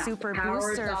a super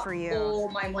booster for you. All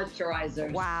my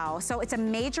moisturizers. Wow, so it's a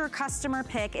major customer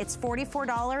pick. It's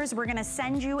 $44. We're gonna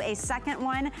send you a second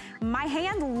one. My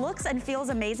hand looks and feels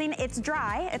amazing. It's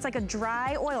dry, it's like a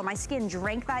dry oil. My skin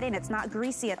drank that in, it's not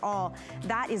greasy at all.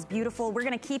 That is beautiful. We're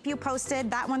gonna keep you posted.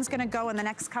 That one's gonna go in the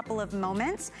next couple of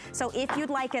moments. So if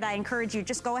you'd like it, I encourage you,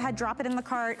 just go ahead, drop it in the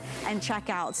cart and check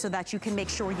out so that you can make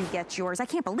sure you get yours. I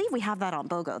can't believe we have that on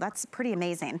BOGO. That's pretty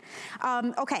amazing.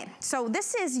 Okay, so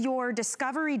this is your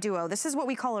Discovery Duo. This is what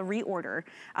we call a reorder.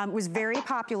 It was very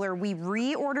popular. We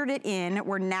reordered it in.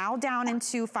 We're now down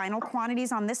into final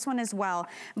quantities on this one as well.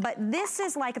 But this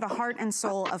is like the heart and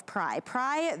soul of Prai.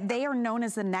 Prai, they are known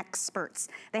as the neck spurts.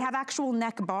 They have actual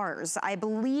neck bars. I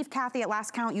believe, Kathy, at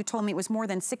last count, you told me it was more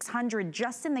than 600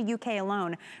 just in the UK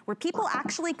alone, where people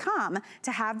actually come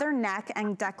to have their neck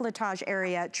and décolletage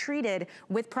area treated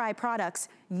with Prai products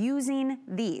using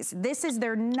these. This is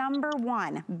their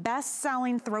 #1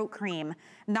 best-selling throat cream,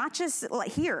 not just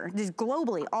here, just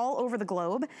globally, all over the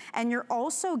globe. And you're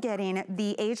also getting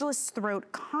the Ageless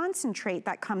Throat Concentrate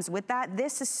that comes with that.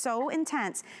 This is so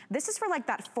intense. This is for like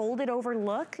that folded over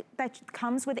look that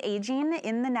comes with aging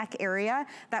in the neck area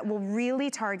that will really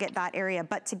target that area.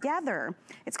 But together,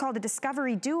 it's called a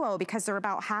Discovery Duo because they're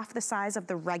about half the size of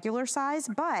the regular size,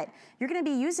 but you're gonna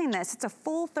be using this. It's a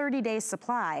full 30-day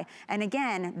supply. And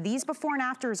again, these before and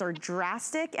afters are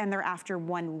drastic and they're after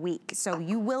 1 week. So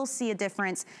you will see a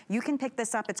difference. You can pick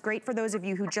this up. It's great for those of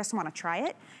you who just wanna try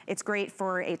it. It's great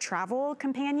for a travel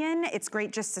companion. It's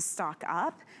great just to stock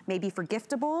up, maybe for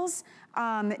giftables.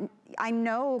 I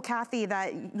know, Kathy,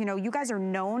 that you guys are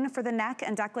known for the neck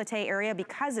and décolleté area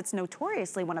because it's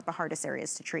notoriously one of the hardest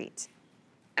areas to treat.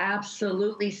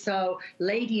 Absolutely so.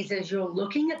 Ladies, as you're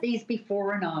looking at these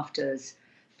before and afters,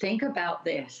 think about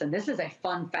this, and this is a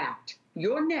fun fact.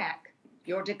 Your neck,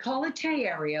 your décolleté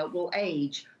area will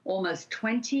age almost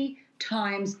 20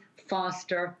 times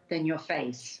faster than your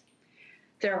face.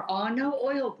 There are no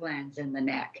oil glands in the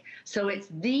neck. So it's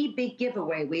the big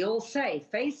giveaway. We all say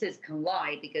faces can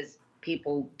lie because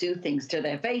people do things to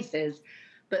their faces,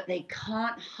 but they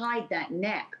can't hide that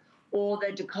neck or the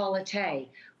décolleté,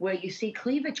 where you see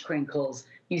cleavage crinkles,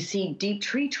 you see deep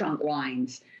tree trunk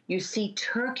lines, you see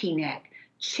turkey neck,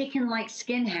 chicken-like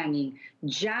skin hanging,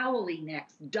 jowly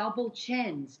necks, double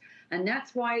chins. And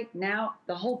that's why now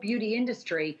the whole beauty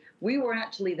industry, we were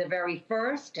actually the very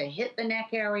first to hit the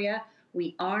neck area.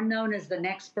 We are known as the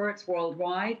Nexperts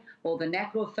worldwide, or the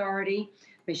Neck Authority.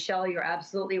 Michelle, you're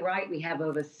absolutely right. We have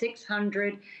over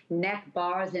 600 neck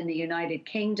bars in the United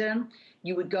Kingdom.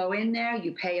 You would go in there,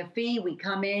 you pay a fee, we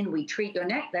come in, we treat your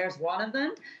neck. There's one of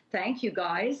them. Thank you,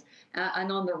 guys.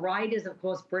 And on the right is, of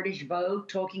course, British Vogue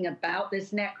talking about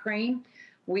this neck cream.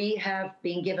 We have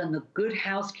been given the Good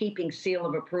Housekeeping seal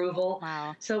of approval.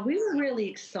 Wow. So we were really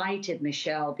excited,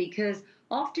 Michelle, because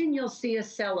often you'll see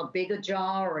us sell a bigger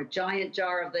jar or a giant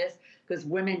jar of this because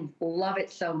women love it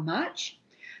so much.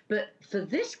 But for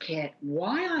this kit,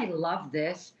 why I love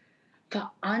this,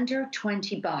 for under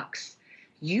 20 bucks,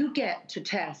 you get to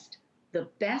test the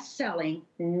best-selling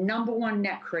 #1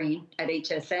 neck cream at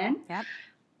HSN. Yep.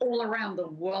 All around the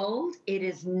world, it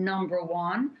is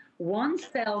 #1. One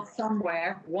sells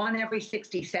somewhere, one every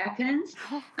 60 seconds.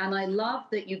 And I love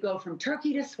that you go from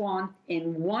turkey to swan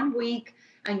in 1 week,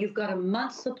 and you've got a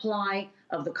month's supply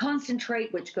of the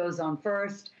concentrate, which goes on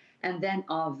first, and then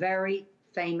our very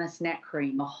famous neck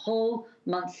cream, a whole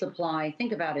month's supply.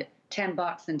 Think about it. 10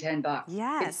 bucks and 10 bucks.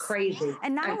 Yes. It's crazy.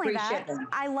 And not only that, shipping.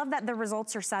 I love that the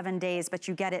results are 7 days, but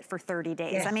you get it for 30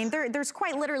 days. Yes. I mean, there's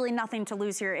quite literally nothing to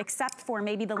lose here except for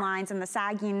maybe the lines and the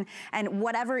sagging and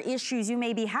whatever issues you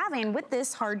may be having with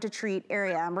this hard to treat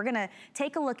area. And we're gonna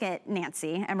take a look at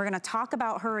Nancy and we're gonna talk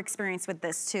about her experience with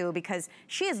this too, because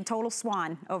she is a total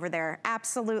swan over there.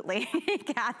 Absolutely,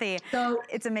 Kathy. So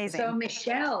it's amazing. So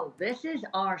Michelle, this is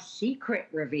our secret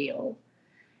reveal,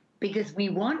 because we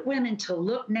want women to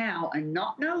look now and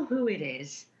not know who it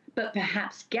is, but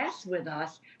perhaps guess with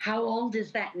us, how old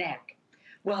is that neck?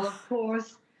 Well, of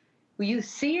course, you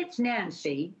see it's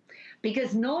Nancy,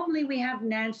 because normally we have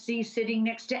Nancy sitting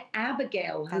next to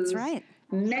Abigail, who's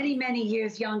many, many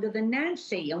years younger than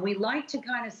Nancy. And we like to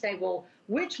kind of say, well,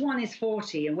 which one is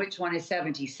 40 and which one is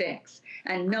 76?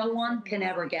 And no one can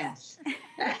ever guess.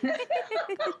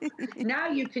 Now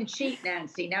you can cheat,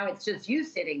 Nancy. Now it's just you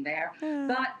sitting there.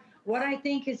 But what I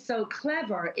think is so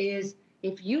clever is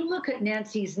if you look at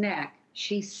Nancy's neck,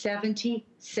 she's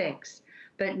 76.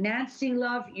 But Nancy,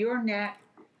 love, your neck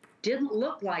didn't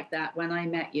look like that when I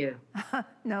met you.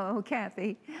 No,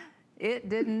 Kathy, it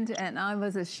didn't, and I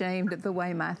was ashamed of the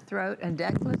way my throat and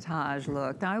décolletage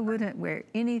looked. I wouldn't wear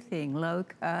anything low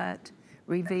cut,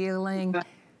 revealing.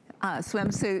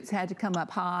 Swimsuits had to come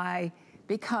up high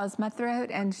because my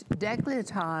throat and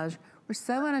décolletage were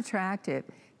so unattractive.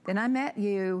 Then I met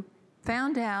you,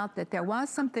 found out that there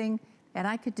was something that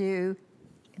I could do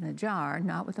in a jar,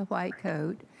 not with a white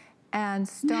coat, and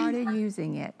started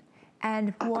using it.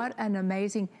 And what an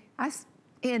amazing,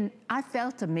 I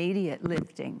felt immediate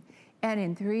lifting. And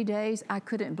in 3 days, I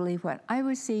couldn't believe what I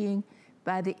was seeing.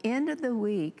 By the end of the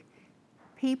week,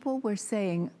 people were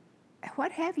saying,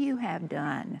 what have you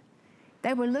done?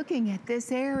 They were looking at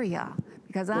this area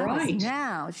because I was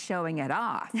now showing it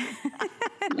off.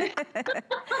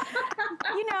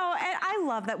 You know, and I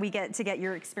love that we get to get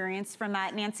your experience from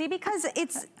that, Nancy, because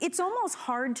it's almost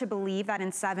hard to believe that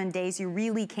in 7 days you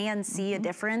really can see a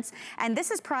difference. And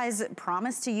this is Prai's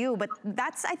promise to you, but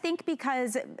that's, I think,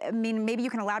 because, I mean, maybe you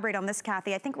can elaborate on this,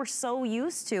 Kathy. I think we're so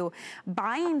used to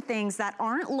buying things that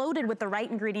aren't loaded with the right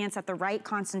ingredients at the right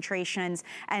concentrations,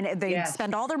 and they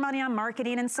spend all their money on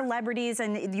marketing and celebrities,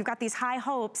 and you've got these high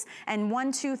hopes, and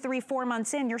 1, 2, 3, 4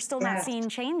 months in, you're still not seeing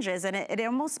changes, and it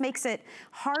almost makes it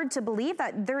hard to believe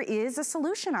that there is a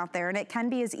solution out there, and it can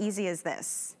be as easy as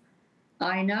this.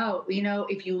 I know. You know,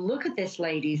 if you look at this,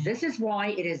 ladies, this is why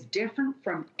it is different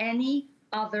from any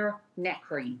other neck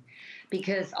cream,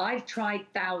 because I've tried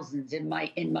thousands in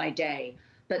my day,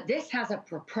 but this has a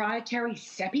proprietary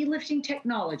SEPI lifting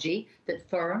technology that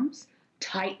firms,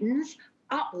 tightens,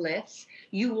 uplifts.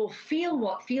 You will feel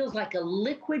what feels like a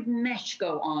liquid mesh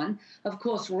go on. Of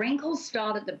course, wrinkles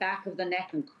start at the back of the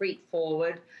neck and creep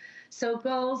forward. So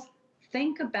girls,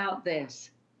 think about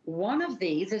this. One of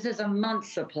these, this is a month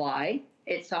supply.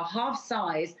 It's a half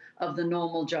size of the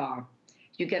normal jar.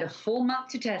 You get a full month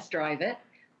to test drive it,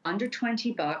 under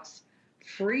 20 bucks,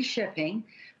 free shipping.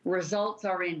 Results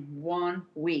are in 1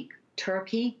 week.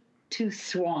 Turkey to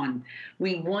swan.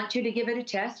 We want you to give it a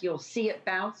test. You'll see it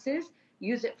bounces.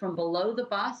 Use it from below the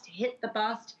bust, hit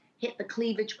the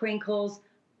cleavage crinkles,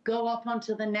 go up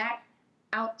onto the neck,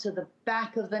 out to the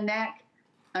back of the neck,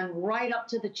 and right up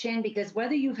to the chin, because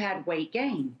whether you've had weight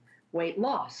gain, weight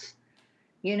loss,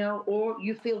 you know, or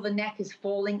you feel the neck is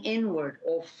falling inward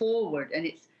or forward, and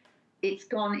it's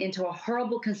gone into a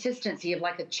horrible consistency of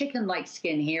like a chicken-like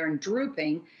skin here and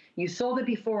drooping. You saw the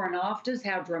before and afters,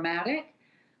 how dramatic.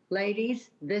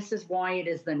 Ladies, this is why it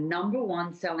is the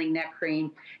 #1 selling neck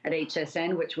cream at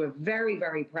HSN, which we're very,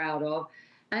 very proud of.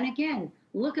 And again,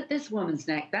 look at this woman's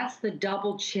neck. That's the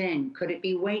double chin. Could it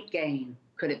be weight gain?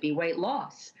 Could it be weight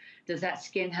loss? Does that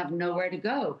skin have nowhere to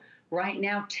go? Right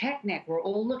now, tech neck, we're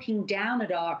all looking down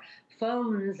at our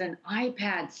phones and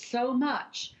iPads so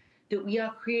much that we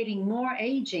are creating more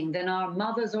aging than our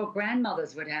mothers or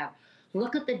grandmothers would have.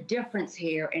 Look at the difference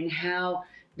here in how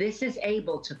this is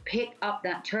able to pick up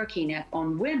that turkey neck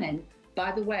on women,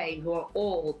 by the way, who are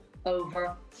all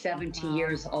over 70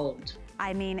 years old.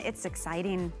 I mean, it's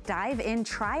exciting. Dive in,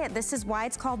 try it. This is why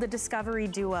it's called the Discovery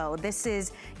Duo. This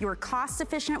is your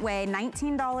cost-efficient way,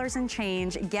 $19 and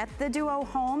change. Get the Duo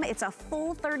home. It's a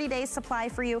full 30-day supply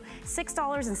for you,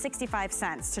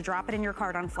 $6.65 to drop it in your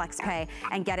card on FlexPay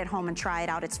and get it home and try it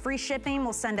out. It's free shipping.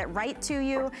 We'll send it right to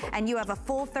you, and you have a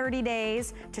full 30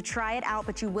 days to try it out,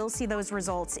 but you will see those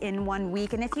results in 1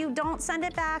 week. And if you don't send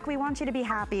it back, we want you to be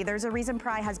happy. There's a reason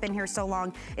Prai has been here so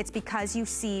long. It's because you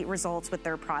see results with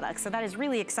their products. So that is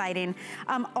really exciting.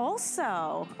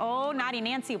 Also, Naughty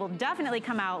Nancy will definitely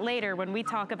come out later when we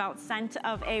talk about Scent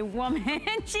of a Woman.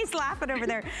 She's laughing over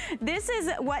there. This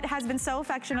is what has been so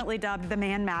affectionately dubbed the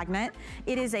man magnet.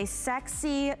 It is a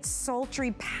sexy,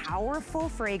 sultry, powerful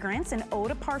fragrance, an eau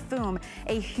de parfum,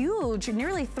 a huge,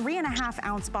 nearly 3.5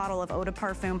 ounce bottle of eau de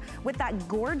parfum with that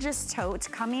gorgeous tote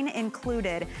coming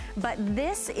included. But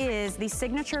this is the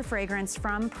signature fragrance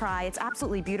from Prai. It's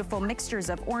absolutely beautiful. Mixtures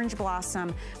of orange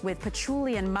blossom with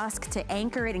patchouli and musk to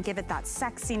anchor it and give it that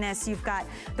sexiness. You've got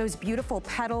those beautiful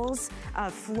petals,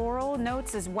 floral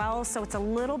notes as well. So it's a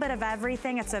little bit of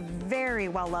everything. It's a very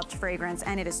well-loved fragrance,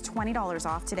 and it is $20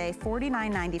 off today.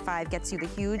 $49.95 gets you the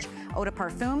huge eau de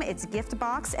parfum. It's gift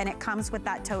box, and it comes with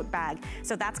that tote bag.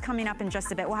 So that's coming up in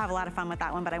just a bit. We'll have a lot of fun with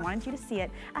that one, but I wanted you to see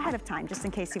it ahead of time, just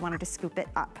in case you wanted to scoop it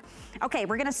up. Okay,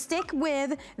 we're gonna stick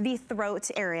with the throat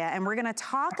area, and we're gonna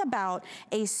talk about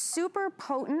a super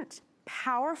potent,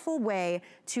 powerful way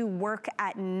to work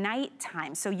at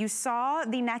nighttime. So you saw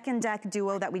the Neck and Deck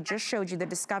Duo that we just showed you, the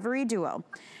Discovery Duo.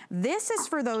 This is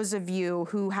for those of you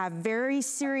who have very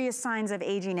serious signs of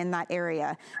aging in that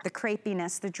area. The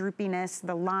crepiness, the droopiness,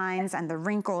 the lines, and the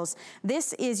wrinkles.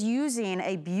 This is using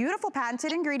a beautiful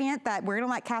patented ingredient that we're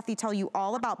gonna let Kathy tell you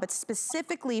all about, but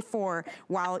specifically for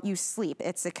while you sleep.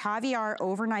 It's a Caviar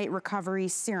Overnight Recovery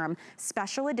Serum,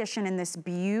 special edition in this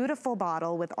beautiful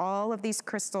bottle with all of these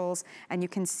crystals, and you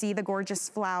can see the gorgeous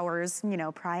flowers. You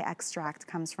know, Prai extract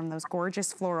comes from those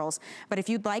gorgeous florals. But if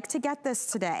you'd like to get this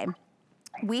today,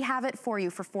 we have it for you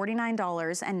for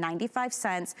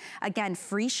 $49.95. Again,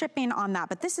 free shipping on that,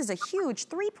 but this is a huge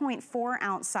 3.4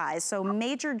 ounce size, so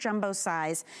major jumbo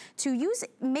size to use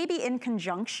maybe in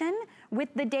conjunction with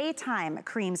the daytime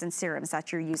creams and serums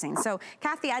that you're using. So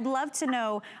Kathy, I'd love to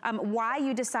know why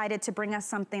you decided to bring us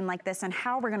something like this and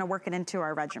how we're gonna work it into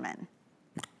our regimen.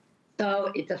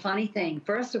 So it's a funny thing.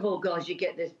 First of all, girls, you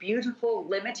get this beautiful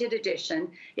limited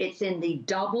edition. It's in the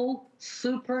double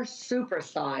super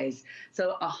size.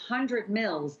 So 100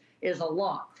 mils is a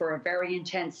lot for a very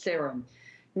intense serum.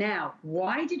 Now,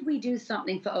 why did we do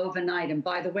something for overnight? And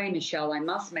by the way, Michelle, I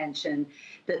must mention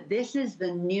that this is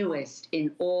the newest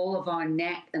in all of our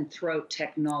neck and throat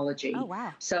technology. Oh,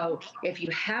 wow. So if you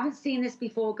haven't seen this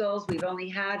before, girls, we've only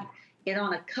had it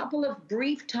on a couple of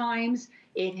brief times.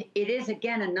 It is,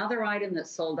 again, another item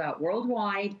that's sold out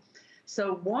worldwide.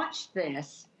 So watch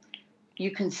this.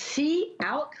 You can see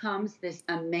out comes this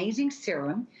amazing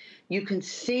serum. You can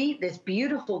see this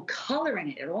beautiful color in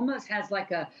it. It almost has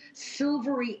like a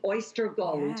silvery oyster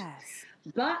gold. Yes.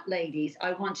 But ladies,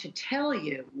 I want to tell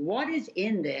you what is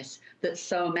in this that's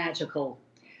so magical.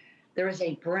 There is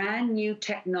a brand new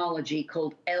technology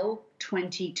called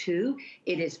L22.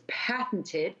 It is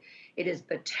patented. It is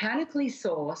botanically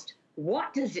sourced.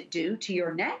 What does it do to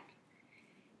your neck?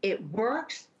 It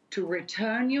works to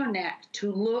return your neck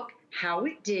to look how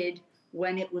it did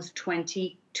when it was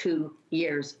 22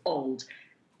 years old.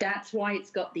 That's why it's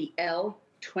got the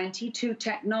L22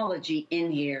 technology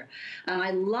in here. And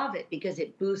I love it because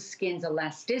it boosts skin's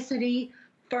elasticity,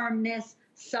 firmness,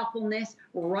 suppleness.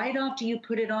 Right after you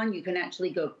put it on, you can actually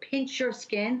go pinch your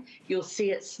skin. You'll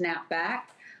see it snap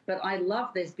back. But I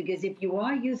love this because if you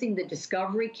are using the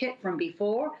Discovery Kit from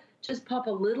before, just pop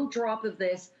a little drop of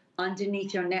this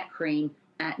underneath your neck cream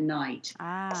at night.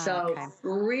 So okay.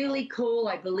 Really cool.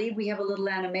 I believe we have a little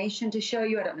animation to show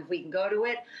you. I don't know if we can go to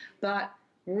it, but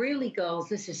really, girls,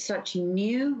 this is such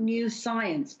new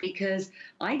science because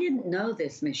I didn't know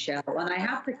this, Michelle, and I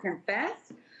have to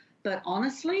confess, but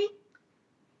honestly,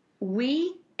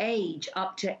 we age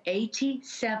up to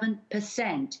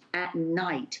 87% at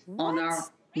night on our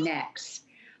necks.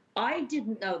 I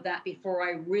didn't know that before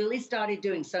I really started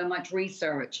doing so much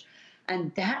research. And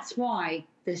that's why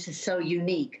this is so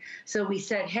unique. So we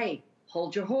said, hey,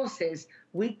 hold your horses.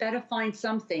 We better find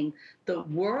something that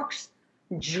works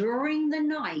during the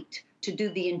night to do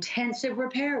the intensive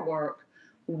repair work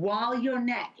while your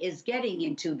neck is getting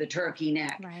into the turkey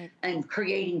neck and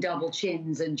creating double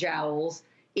chins and jowls.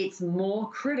 It's more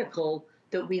critical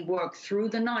that we work through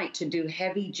the night to do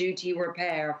heavy duty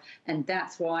repair. And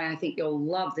that's why I think you'll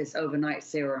love this overnight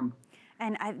serum.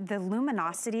 And the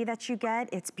luminosity that you get,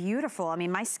 it's beautiful. I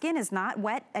mean, my skin is not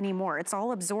wet anymore. It's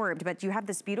all absorbed, but you have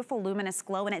this beautiful luminous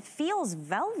glow and it feels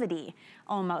velvety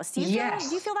almost. Do you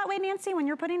feel that way, Nancy, when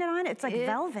you're putting it on? It's like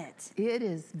velvet. It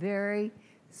is very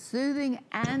soothing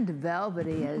and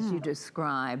velvety, as you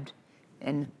described.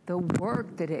 And the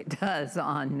work that it does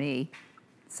on me.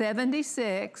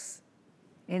 76,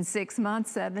 in 6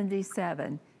 months,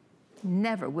 77.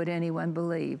 Never would anyone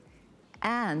believe.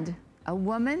 And a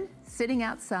woman sitting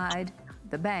outside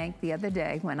the bank the other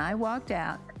day, when I walked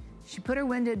out, she put her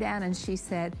window down and she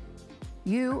said,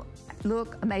 "You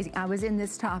look amazing." I was in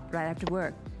this top right after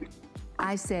work.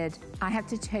 I said, "I have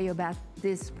to tell you about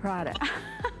this product."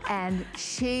 And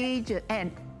she just,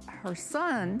 and her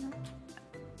son,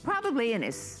 probably in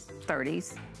his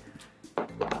 30s,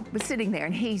 was sitting there,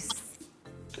 and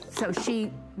so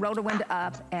she rolled her window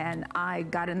up, and I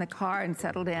got in the car and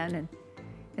settled in,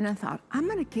 and I thought, I'm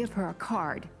gonna give her a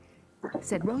card. I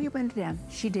said, roll your window down.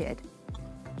 She did.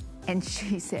 And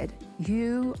she said,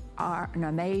 "You are an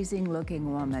amazing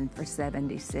looking woman for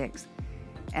 76.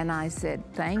 And I said,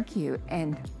 thank you.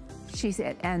 And she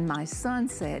said, and my son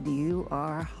said, "You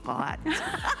are hot."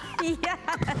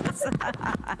 Yes.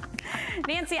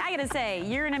 Nancy, I gotta say,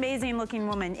 you're an amazing looking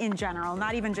woman in general,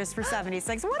 not even just for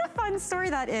 76. What a fun story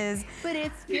that is. But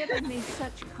it's given me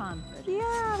such confidence.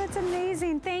 Yeah, that's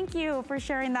amazing. Thank you for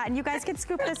sharing that. And you guys can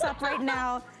scoop this up right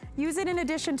now. Use it in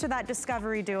addition to that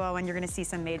Discovery Duo, and you're gonna see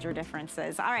some major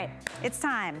differences. All right, it's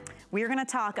time. We're gonna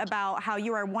talk about how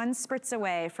you are one spritz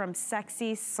away from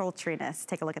sexy sultriness.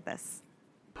 Take a look at this.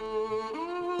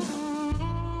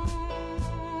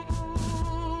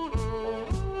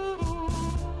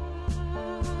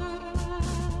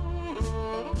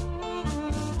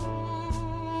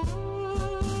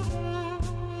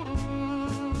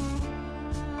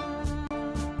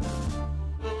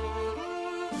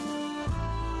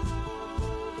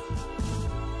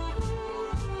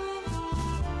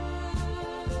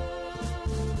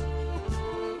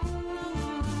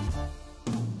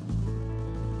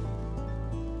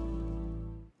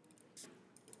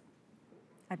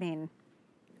 I mean,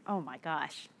 Oh my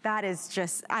gosh, that is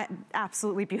just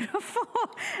absolutely beautiful.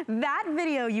 That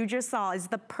video you just saw is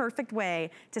the perfect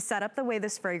way to set up the way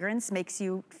this fragrance makes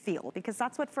you feel, because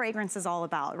that's what fragrance is all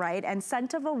about, right? And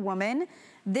Scent of a Woman,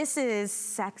 this is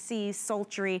sexy,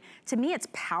 sultry. To me, it's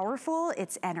powerful,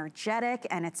 it's energetic,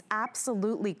 and it's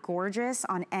absolutely gorgeous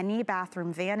on any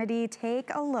bathroom vanity. Take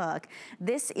a look.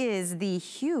 This is the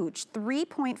huge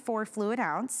 3.4 fluid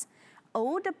ounce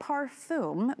eau de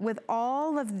parfum with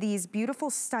all of these beautiful,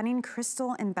 stunning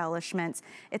crystal embellishments.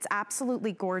 It's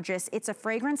absolutely gorgeous. It's a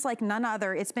fragrance like none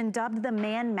other. It's been dubbed the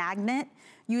man magnet,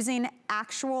 using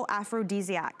actual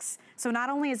aphrodisiacs. So not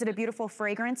only is it a beautiful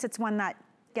fragrance, it's one that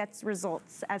gets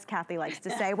results, as Kathy likes to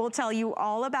say. We'll tell you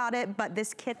all about it, but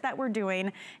this kit that we're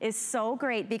doing is so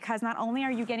great because not only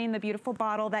are you getting the beautiful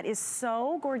bottle that is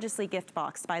so gorgeously gift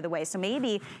boxed, by the way, so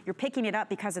maybe you're picking it up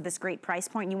because of this great price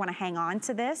point and you want to hang on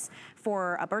to this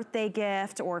for a birthday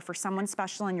gift or for someone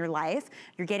special in your life.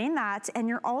 You're getting that, and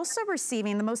you're also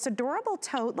receiving the most adorable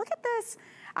tote. Look at this.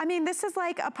 I mean, this is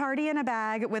like a party in a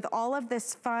bag with all of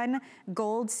this fun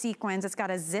gold sequins. It's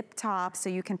got a zip top, so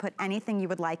you can put anything you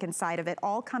would like inside of it,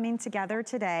 all coming together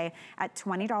today at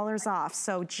 $20 off.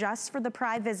 So just for the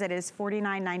Prai visit is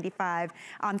 $49.95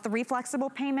 on 3 flexible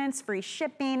payments, free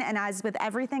shipping, and as with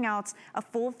everything else, a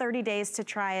full 30 days to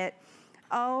try it.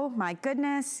 Oh my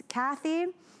goodness, Kathy,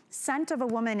 Scent of a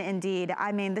Woman indeed.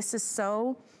 I mean, this is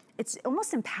so, it's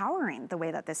almost empowering the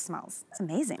way that this smells. It's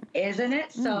amazing. Isn't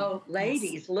it? So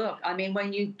ladies, yes. Look, I mean,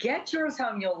 when you get yours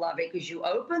home, you'll love it because you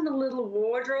open the little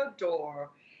wardrobe door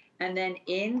and then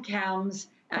in comes,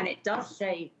 and it does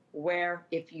say, wear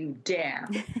if you dare.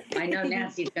 I know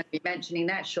Nancy's going to be mentioning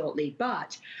that shortly,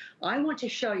 but I want to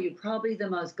show you probably the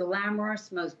most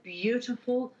glamorous, most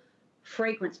beautiful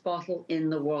fragrance bottle in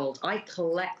the world. I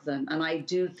collect them, and I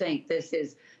do think this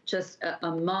is just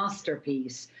a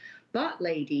masterpiece. But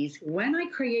ladies, when I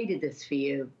created this for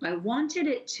you, I wanted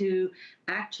it to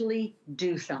actually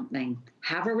do something,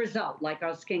 have a result like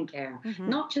our skincare,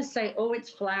 not just say, oh, it's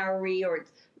flowery or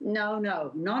it's, no,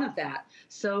 none of that.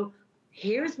 So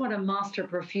here's what a master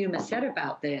perfumer said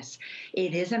about this.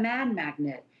 It is a man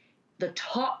magnet. The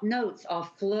top notes are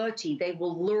flirty. They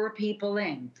will lure people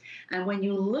in. And when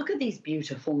you look at these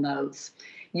beautiful notes,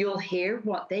 you'll hear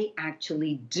what they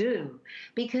actually do.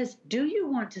 Because do you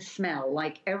want to smell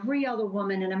like every other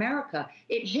woman in America?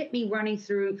 It hit me running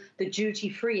through the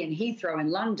duty-free in Heathrow in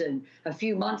London a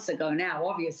few months ago now,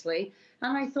 obviously.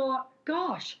 And I thought,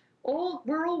 gosh,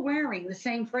 we're all wearing the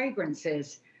same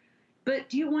fragrances. But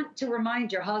do you want to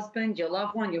remind your husband, your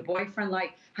loved one, your boyfriend,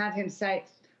 like have him say,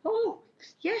 oh,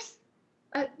 yes,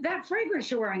 that fragrance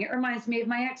you're wearing, it reminds me of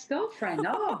my ex-girlfriend.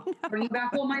 Oh, bringing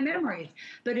back all my memories.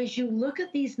 But as you look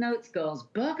at these notes, girls,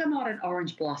 bergamot and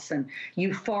orange blossom,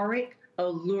 euphoric,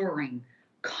 alluring,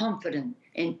 confident,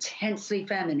 intensely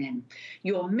feminine.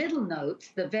 Your middle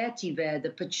notes, the vetiver, the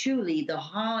patchouli, the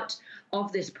heart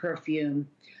of this perfume,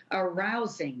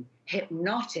 arousing,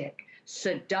 hypnotic,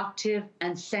 seductive,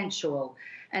 and sensual.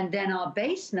 And then our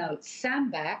base notes,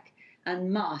 sambac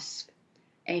and musk,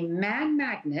 a man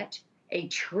magnet, a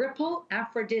triple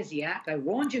aphrodisiac, I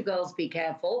warned you girls, be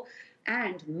careful,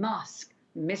 and musk,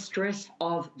 mistress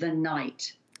of the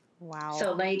night. Wow.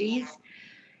 So ladies,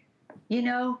 you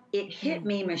know, it hit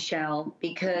me, Michelle,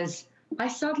 because I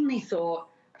suddenly thought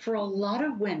for a lot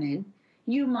of women,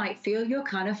 you might feel you're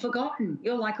kind of forgotten.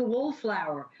 You're like a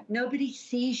wallflower. Nobody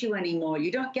sees you anymore.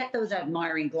 You don't get those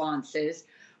admiring glances.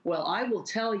 Well, I will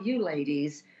tell you,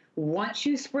 ladies, once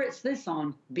you spritz this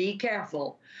on, be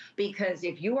careful. Because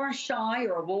if you are shy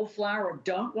or a wallflower or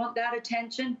don't want that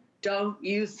attention, don't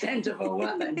use Scent of a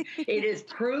Woman. It is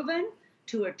proven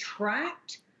to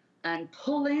attract and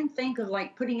pull in. Think of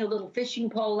like putting a little fishing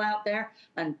pole out there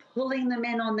and pulling them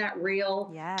in on that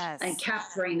reel. Yes. And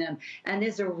capturing them. And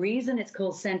there's a reason it's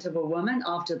called Scent of a Woman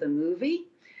after the movie,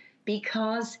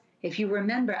 because if you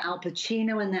remember Al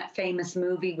Pacino in that famous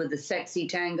movie with the sexy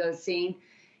tango scene,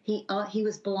 he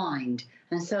was blind,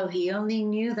 and so he only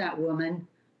knew that woman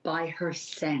by her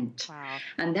scent. Wow.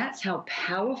 And that's how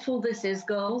powerful this is,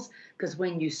 girls, because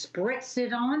when you spritz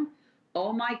it on,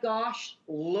 oh my gosh,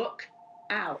 look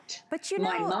out. But you know,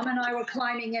 my mom and I were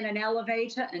climbing in an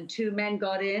elevator and 2 men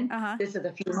got in. This is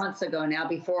a few months ago now,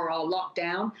 before our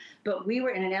lockdown, but we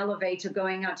were in an elevator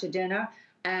going out to dinner,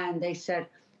 and they said,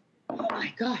 oh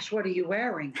my gosh, what are you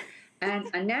wearing? And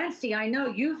Nancy, I know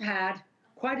you've had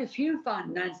quite a few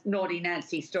fun naughty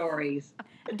Nancy stories.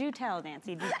 Do tell,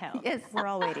 Nancy, do tell. Yes, we're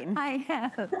all waiting. I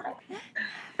have.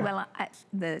 Well,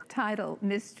 the title,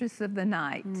 Mistress of the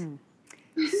Night.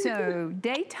 So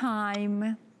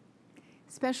daytime,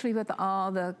 especially with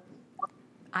all the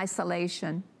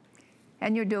isolation,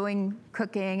 and you're doing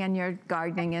cooking and you're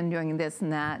gardening and doing this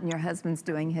and that, and your husband's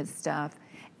doing his stuff.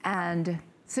 And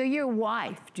so your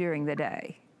wife during the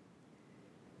day,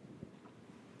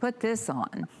 put this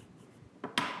on.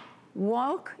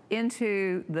 Walk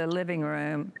into the living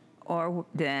room or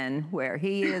den where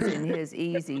he is in his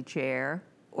easy chair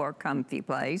or comfy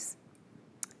place,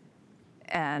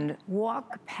 and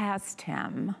walk past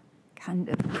him, kind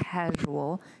of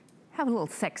casual, have a little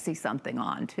sexy something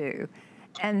on too,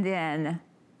 and then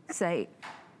say,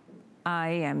 I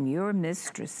am your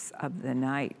mistress of the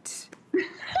night.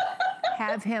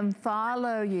 Have him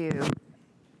follow you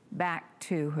back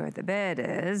to where the bed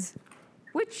is,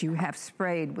 which you have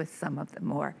sprayed with some of the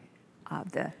more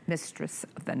of the mistress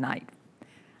of the night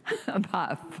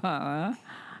parfum,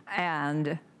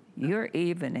 and your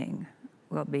evening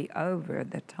will be over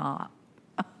the top.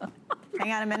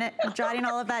 Hang on a minute. I'm jotting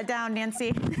all of that down,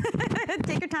 Nancy.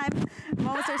 Take your time. I'm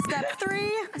almost at step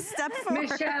 3, step 4.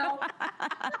 Michelle.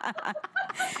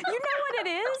 You know what it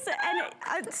is?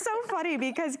 And it's so funny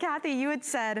because Kathy, you had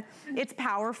said it's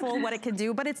powerful what it can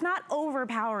do, but it's not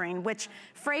overpowering, which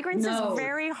fragrance is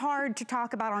very hard to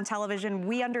talk about on television.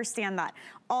 We understand that.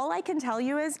 All I can tell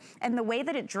you is, and the way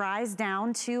that it dries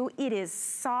down too, it is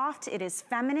soft, it is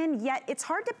feminine, yet it's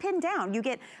hard to pin down. You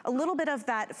get a little bit of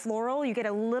that floral, you get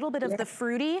a little bit of the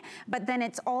fruity, but then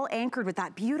it's all anchored with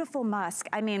that beautiful musk.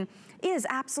 I mean, it is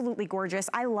absolutely gorgeous.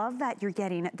 I love that you're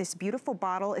getting this beautiful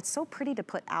bottle. It's so pretty to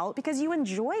put out because you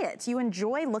enjoy it. You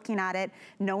enjoy looking at it,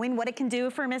 knowing what it can do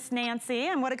for Miss Nancy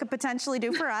and what it could potentially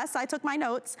do for us. I took my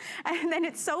notes. And then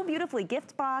it's so beautifully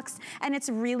gift boxed. And it's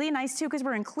really nice too because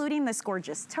we're including this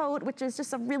gorgeous tote, which is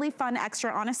just a really fun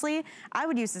extra. Honestly, I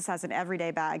would use this as an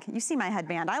everyday bag. You see my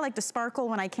headband. I like to sparkle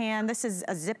when I can. This is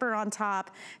a zipper on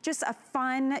top. Just a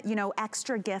fun, you know,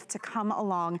 extra gift to come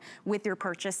along with your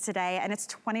purchase today. And it's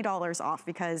 $20 off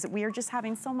because we are just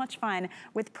having so much fun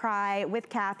with Prai, with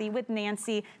Kathy, with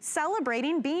Nancy,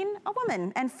 celebrating being a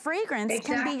woman. And fragrance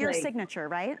can be your signature,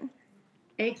 right?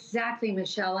 Exactly,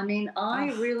 Michelle. I mean,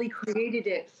 I really created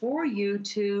it for you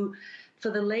for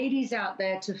the ladies out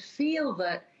there to feel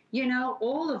that, you know,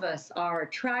 all of us are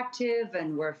attractive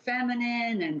and we're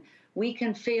feminine and we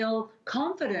can feel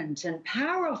confident and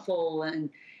powerful and,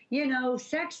 you know,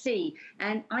 sexy.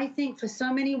 And I think for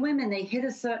so many women, they hit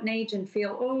a certain age and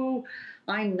feel, oh,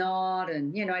 I'm not,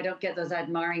 and, you know, I don't get those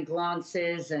admiring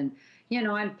glances, and, you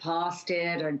know, I'm past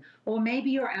it. And, or maybe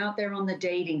you're out there on the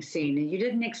dating scene and you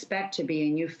didn't expect to be,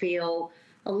 and you feel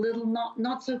a little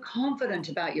not so confident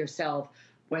about yourself,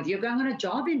 whether you're going on a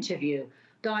job interview.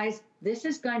 Guys, this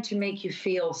is going to make you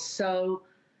feel so,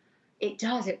 it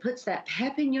does, it puts that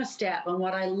pep in your step. And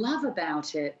what I love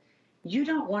about it, you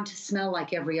don't want to smell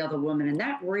like every other woman. And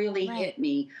that really hit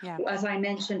me. Yeah. As I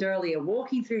mentioned earlier,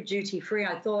 walking through duty free,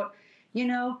 I thought, you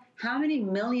know, how many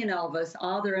million of us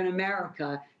are there in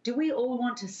America? Do we all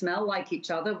want to smell like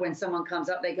each other? When someone comes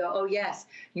up, they go, oh, yes,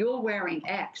 you're wearing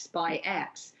X by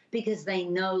X, because they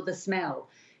know the smell.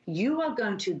 You are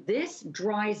going to, this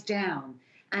dries down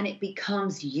and it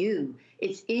becomes you.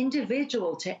 It's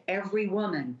individual to every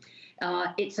woman.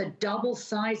 It's a double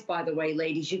size, by the way,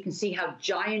 ladies. You can see how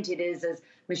giant it is as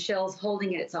Michelle's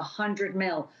holding it. It's 100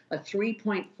 ml, a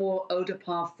 3.4 eau de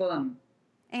parfum.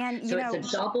 And, so it's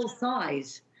a double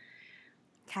size.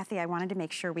 Kathy, I wanted to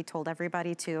make sure we told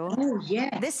everybody too. Oh,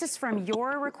 yes. This is from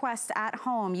your request at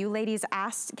home. You ladies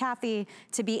asked Kathy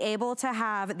to be able to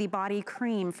have the body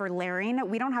cream for layering.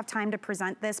 We don't have time to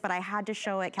present this, but I had to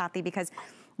show it, Kathy, because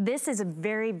this is a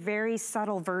very, very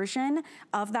subtle version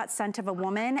of that scent of a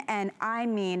woman. And I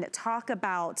mean, talk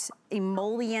about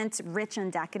emollient, rich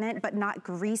and decadent, but not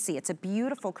greasy. It's a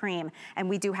beautiful cream. And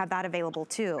we do have that available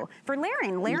too. For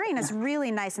layering, layering is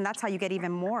really nice. And that's how you get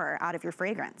even more out of your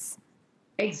fragrance.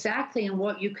 Exactly. And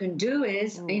what you can do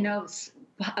is, you know,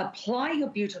 apply your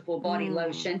beautiful body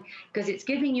lotion because it's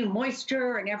giving you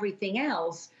moisture and everything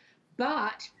else,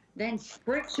 but then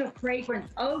spritz your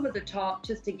fragrance over the top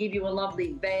just to give you a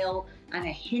lovely veil and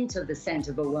a hint of the scent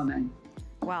of a woman.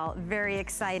 Well, very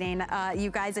exciting.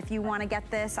 You guys, if you want to get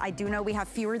this, I do know we have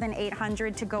fewer than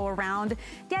 800 to go around.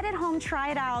 Get it home, try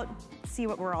it out, see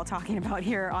what we're all talking about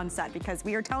here on set, because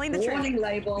we are telling the truth. Warning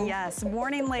labels. Yes,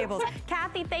 warning labels.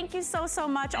 Kathy, thank you so, so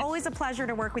much. Always a pleasure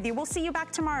to work with you. We'll see you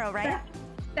back tomorrow, right?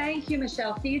 Thank you,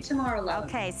 Michelle. See you tomorrow, love.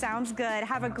 Okay, sounds good.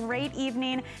 Have a great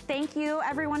evening. Thank you,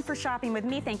 everyone, for shopping with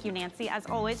me. Thank you, Nancy, as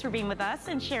always, for being with us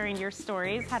and sharing your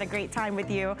stories. Had a great time with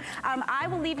you. I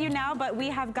will leave you now, but we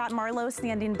have got Marlo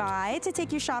standing by to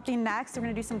take you shopping next. We're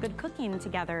going to do some good cooking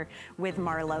together with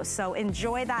Marlo. So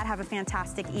enjoy that. Have a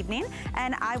fantastic evening,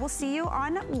 and I will see you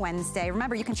on Wednesday.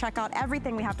 Remember, you can check out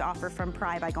everything we have to offer from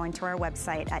Prai by going to our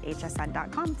website at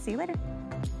hsn.com. See you later.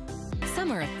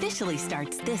 Summer officially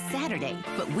starts this Saturday,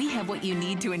 but we have what you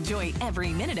need to enjoy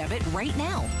every minute of it right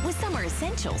now with summer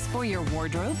essentials for your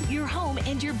wardrobe, your home,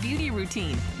 and your beauty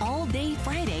routine. All day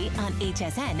Friday on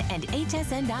HSN and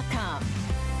hsn.com.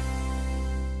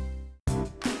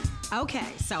 Okay,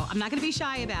 so I'm not gonna be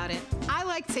shy about it. I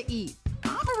like to eat.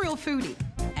 I'm a real foodie.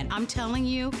 And I'm telling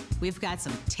you, we've got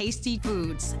some tasty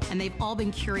foods, and they've all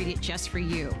been curated just for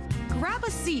you. Grab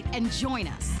a seat and join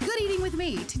us. Good eating with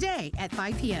me today at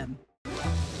 5 p.m.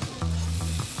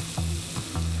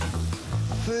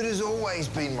 Food has always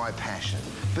been my passion,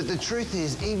 but the truth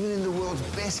is, even in the world's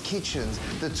best kitchens,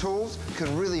 the tools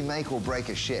can really make or break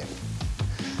a chef.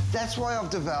 That's why I've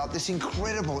developed this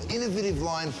incredible, innovative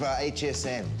line for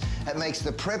HSN. It makes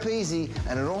the prep easy,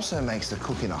 and it also makes the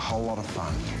cooking a whole lot of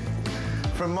fun.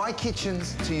 From my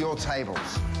kitchens to your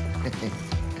tables.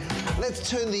 Let's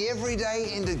turn the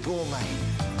everyday into gourmet.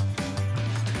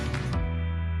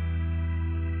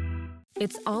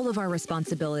 It's all of our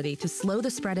responsibility to slow the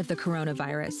spread of the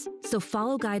coronavirus. So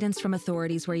follow guidance from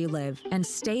authorities where you live and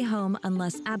stay home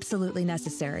unless absolutely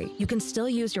necessary. You can still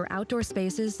use your outdoor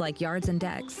spaces like yards and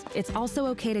decks. It's also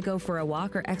okay to go for a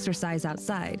walk or exercise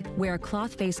outside. Wear a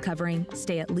cloth face covering,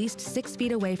 stay at least 6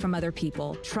 feet away from other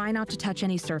people, try not to touch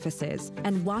any surfaces,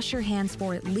 and wash your hands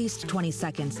for at least 20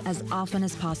 seconds as often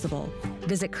as possible.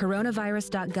 Visit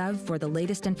coronavirus.gov for the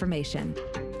latest information.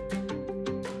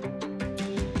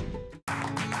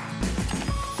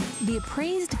 The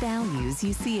appraised values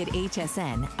you see at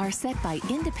HSN are set by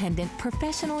independent,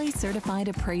 professionally certified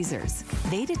appraisers.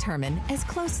 They determine, as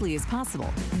closely as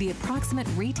possible, the approximate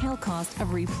retail cost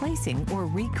of replacing or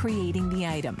recreating the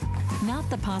item, not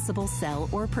the possible sell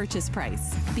or purchase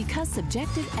price. Because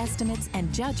subjective estimates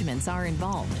and judgments are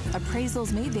involved,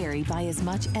 appraisals may vary by as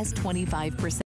much as 25%.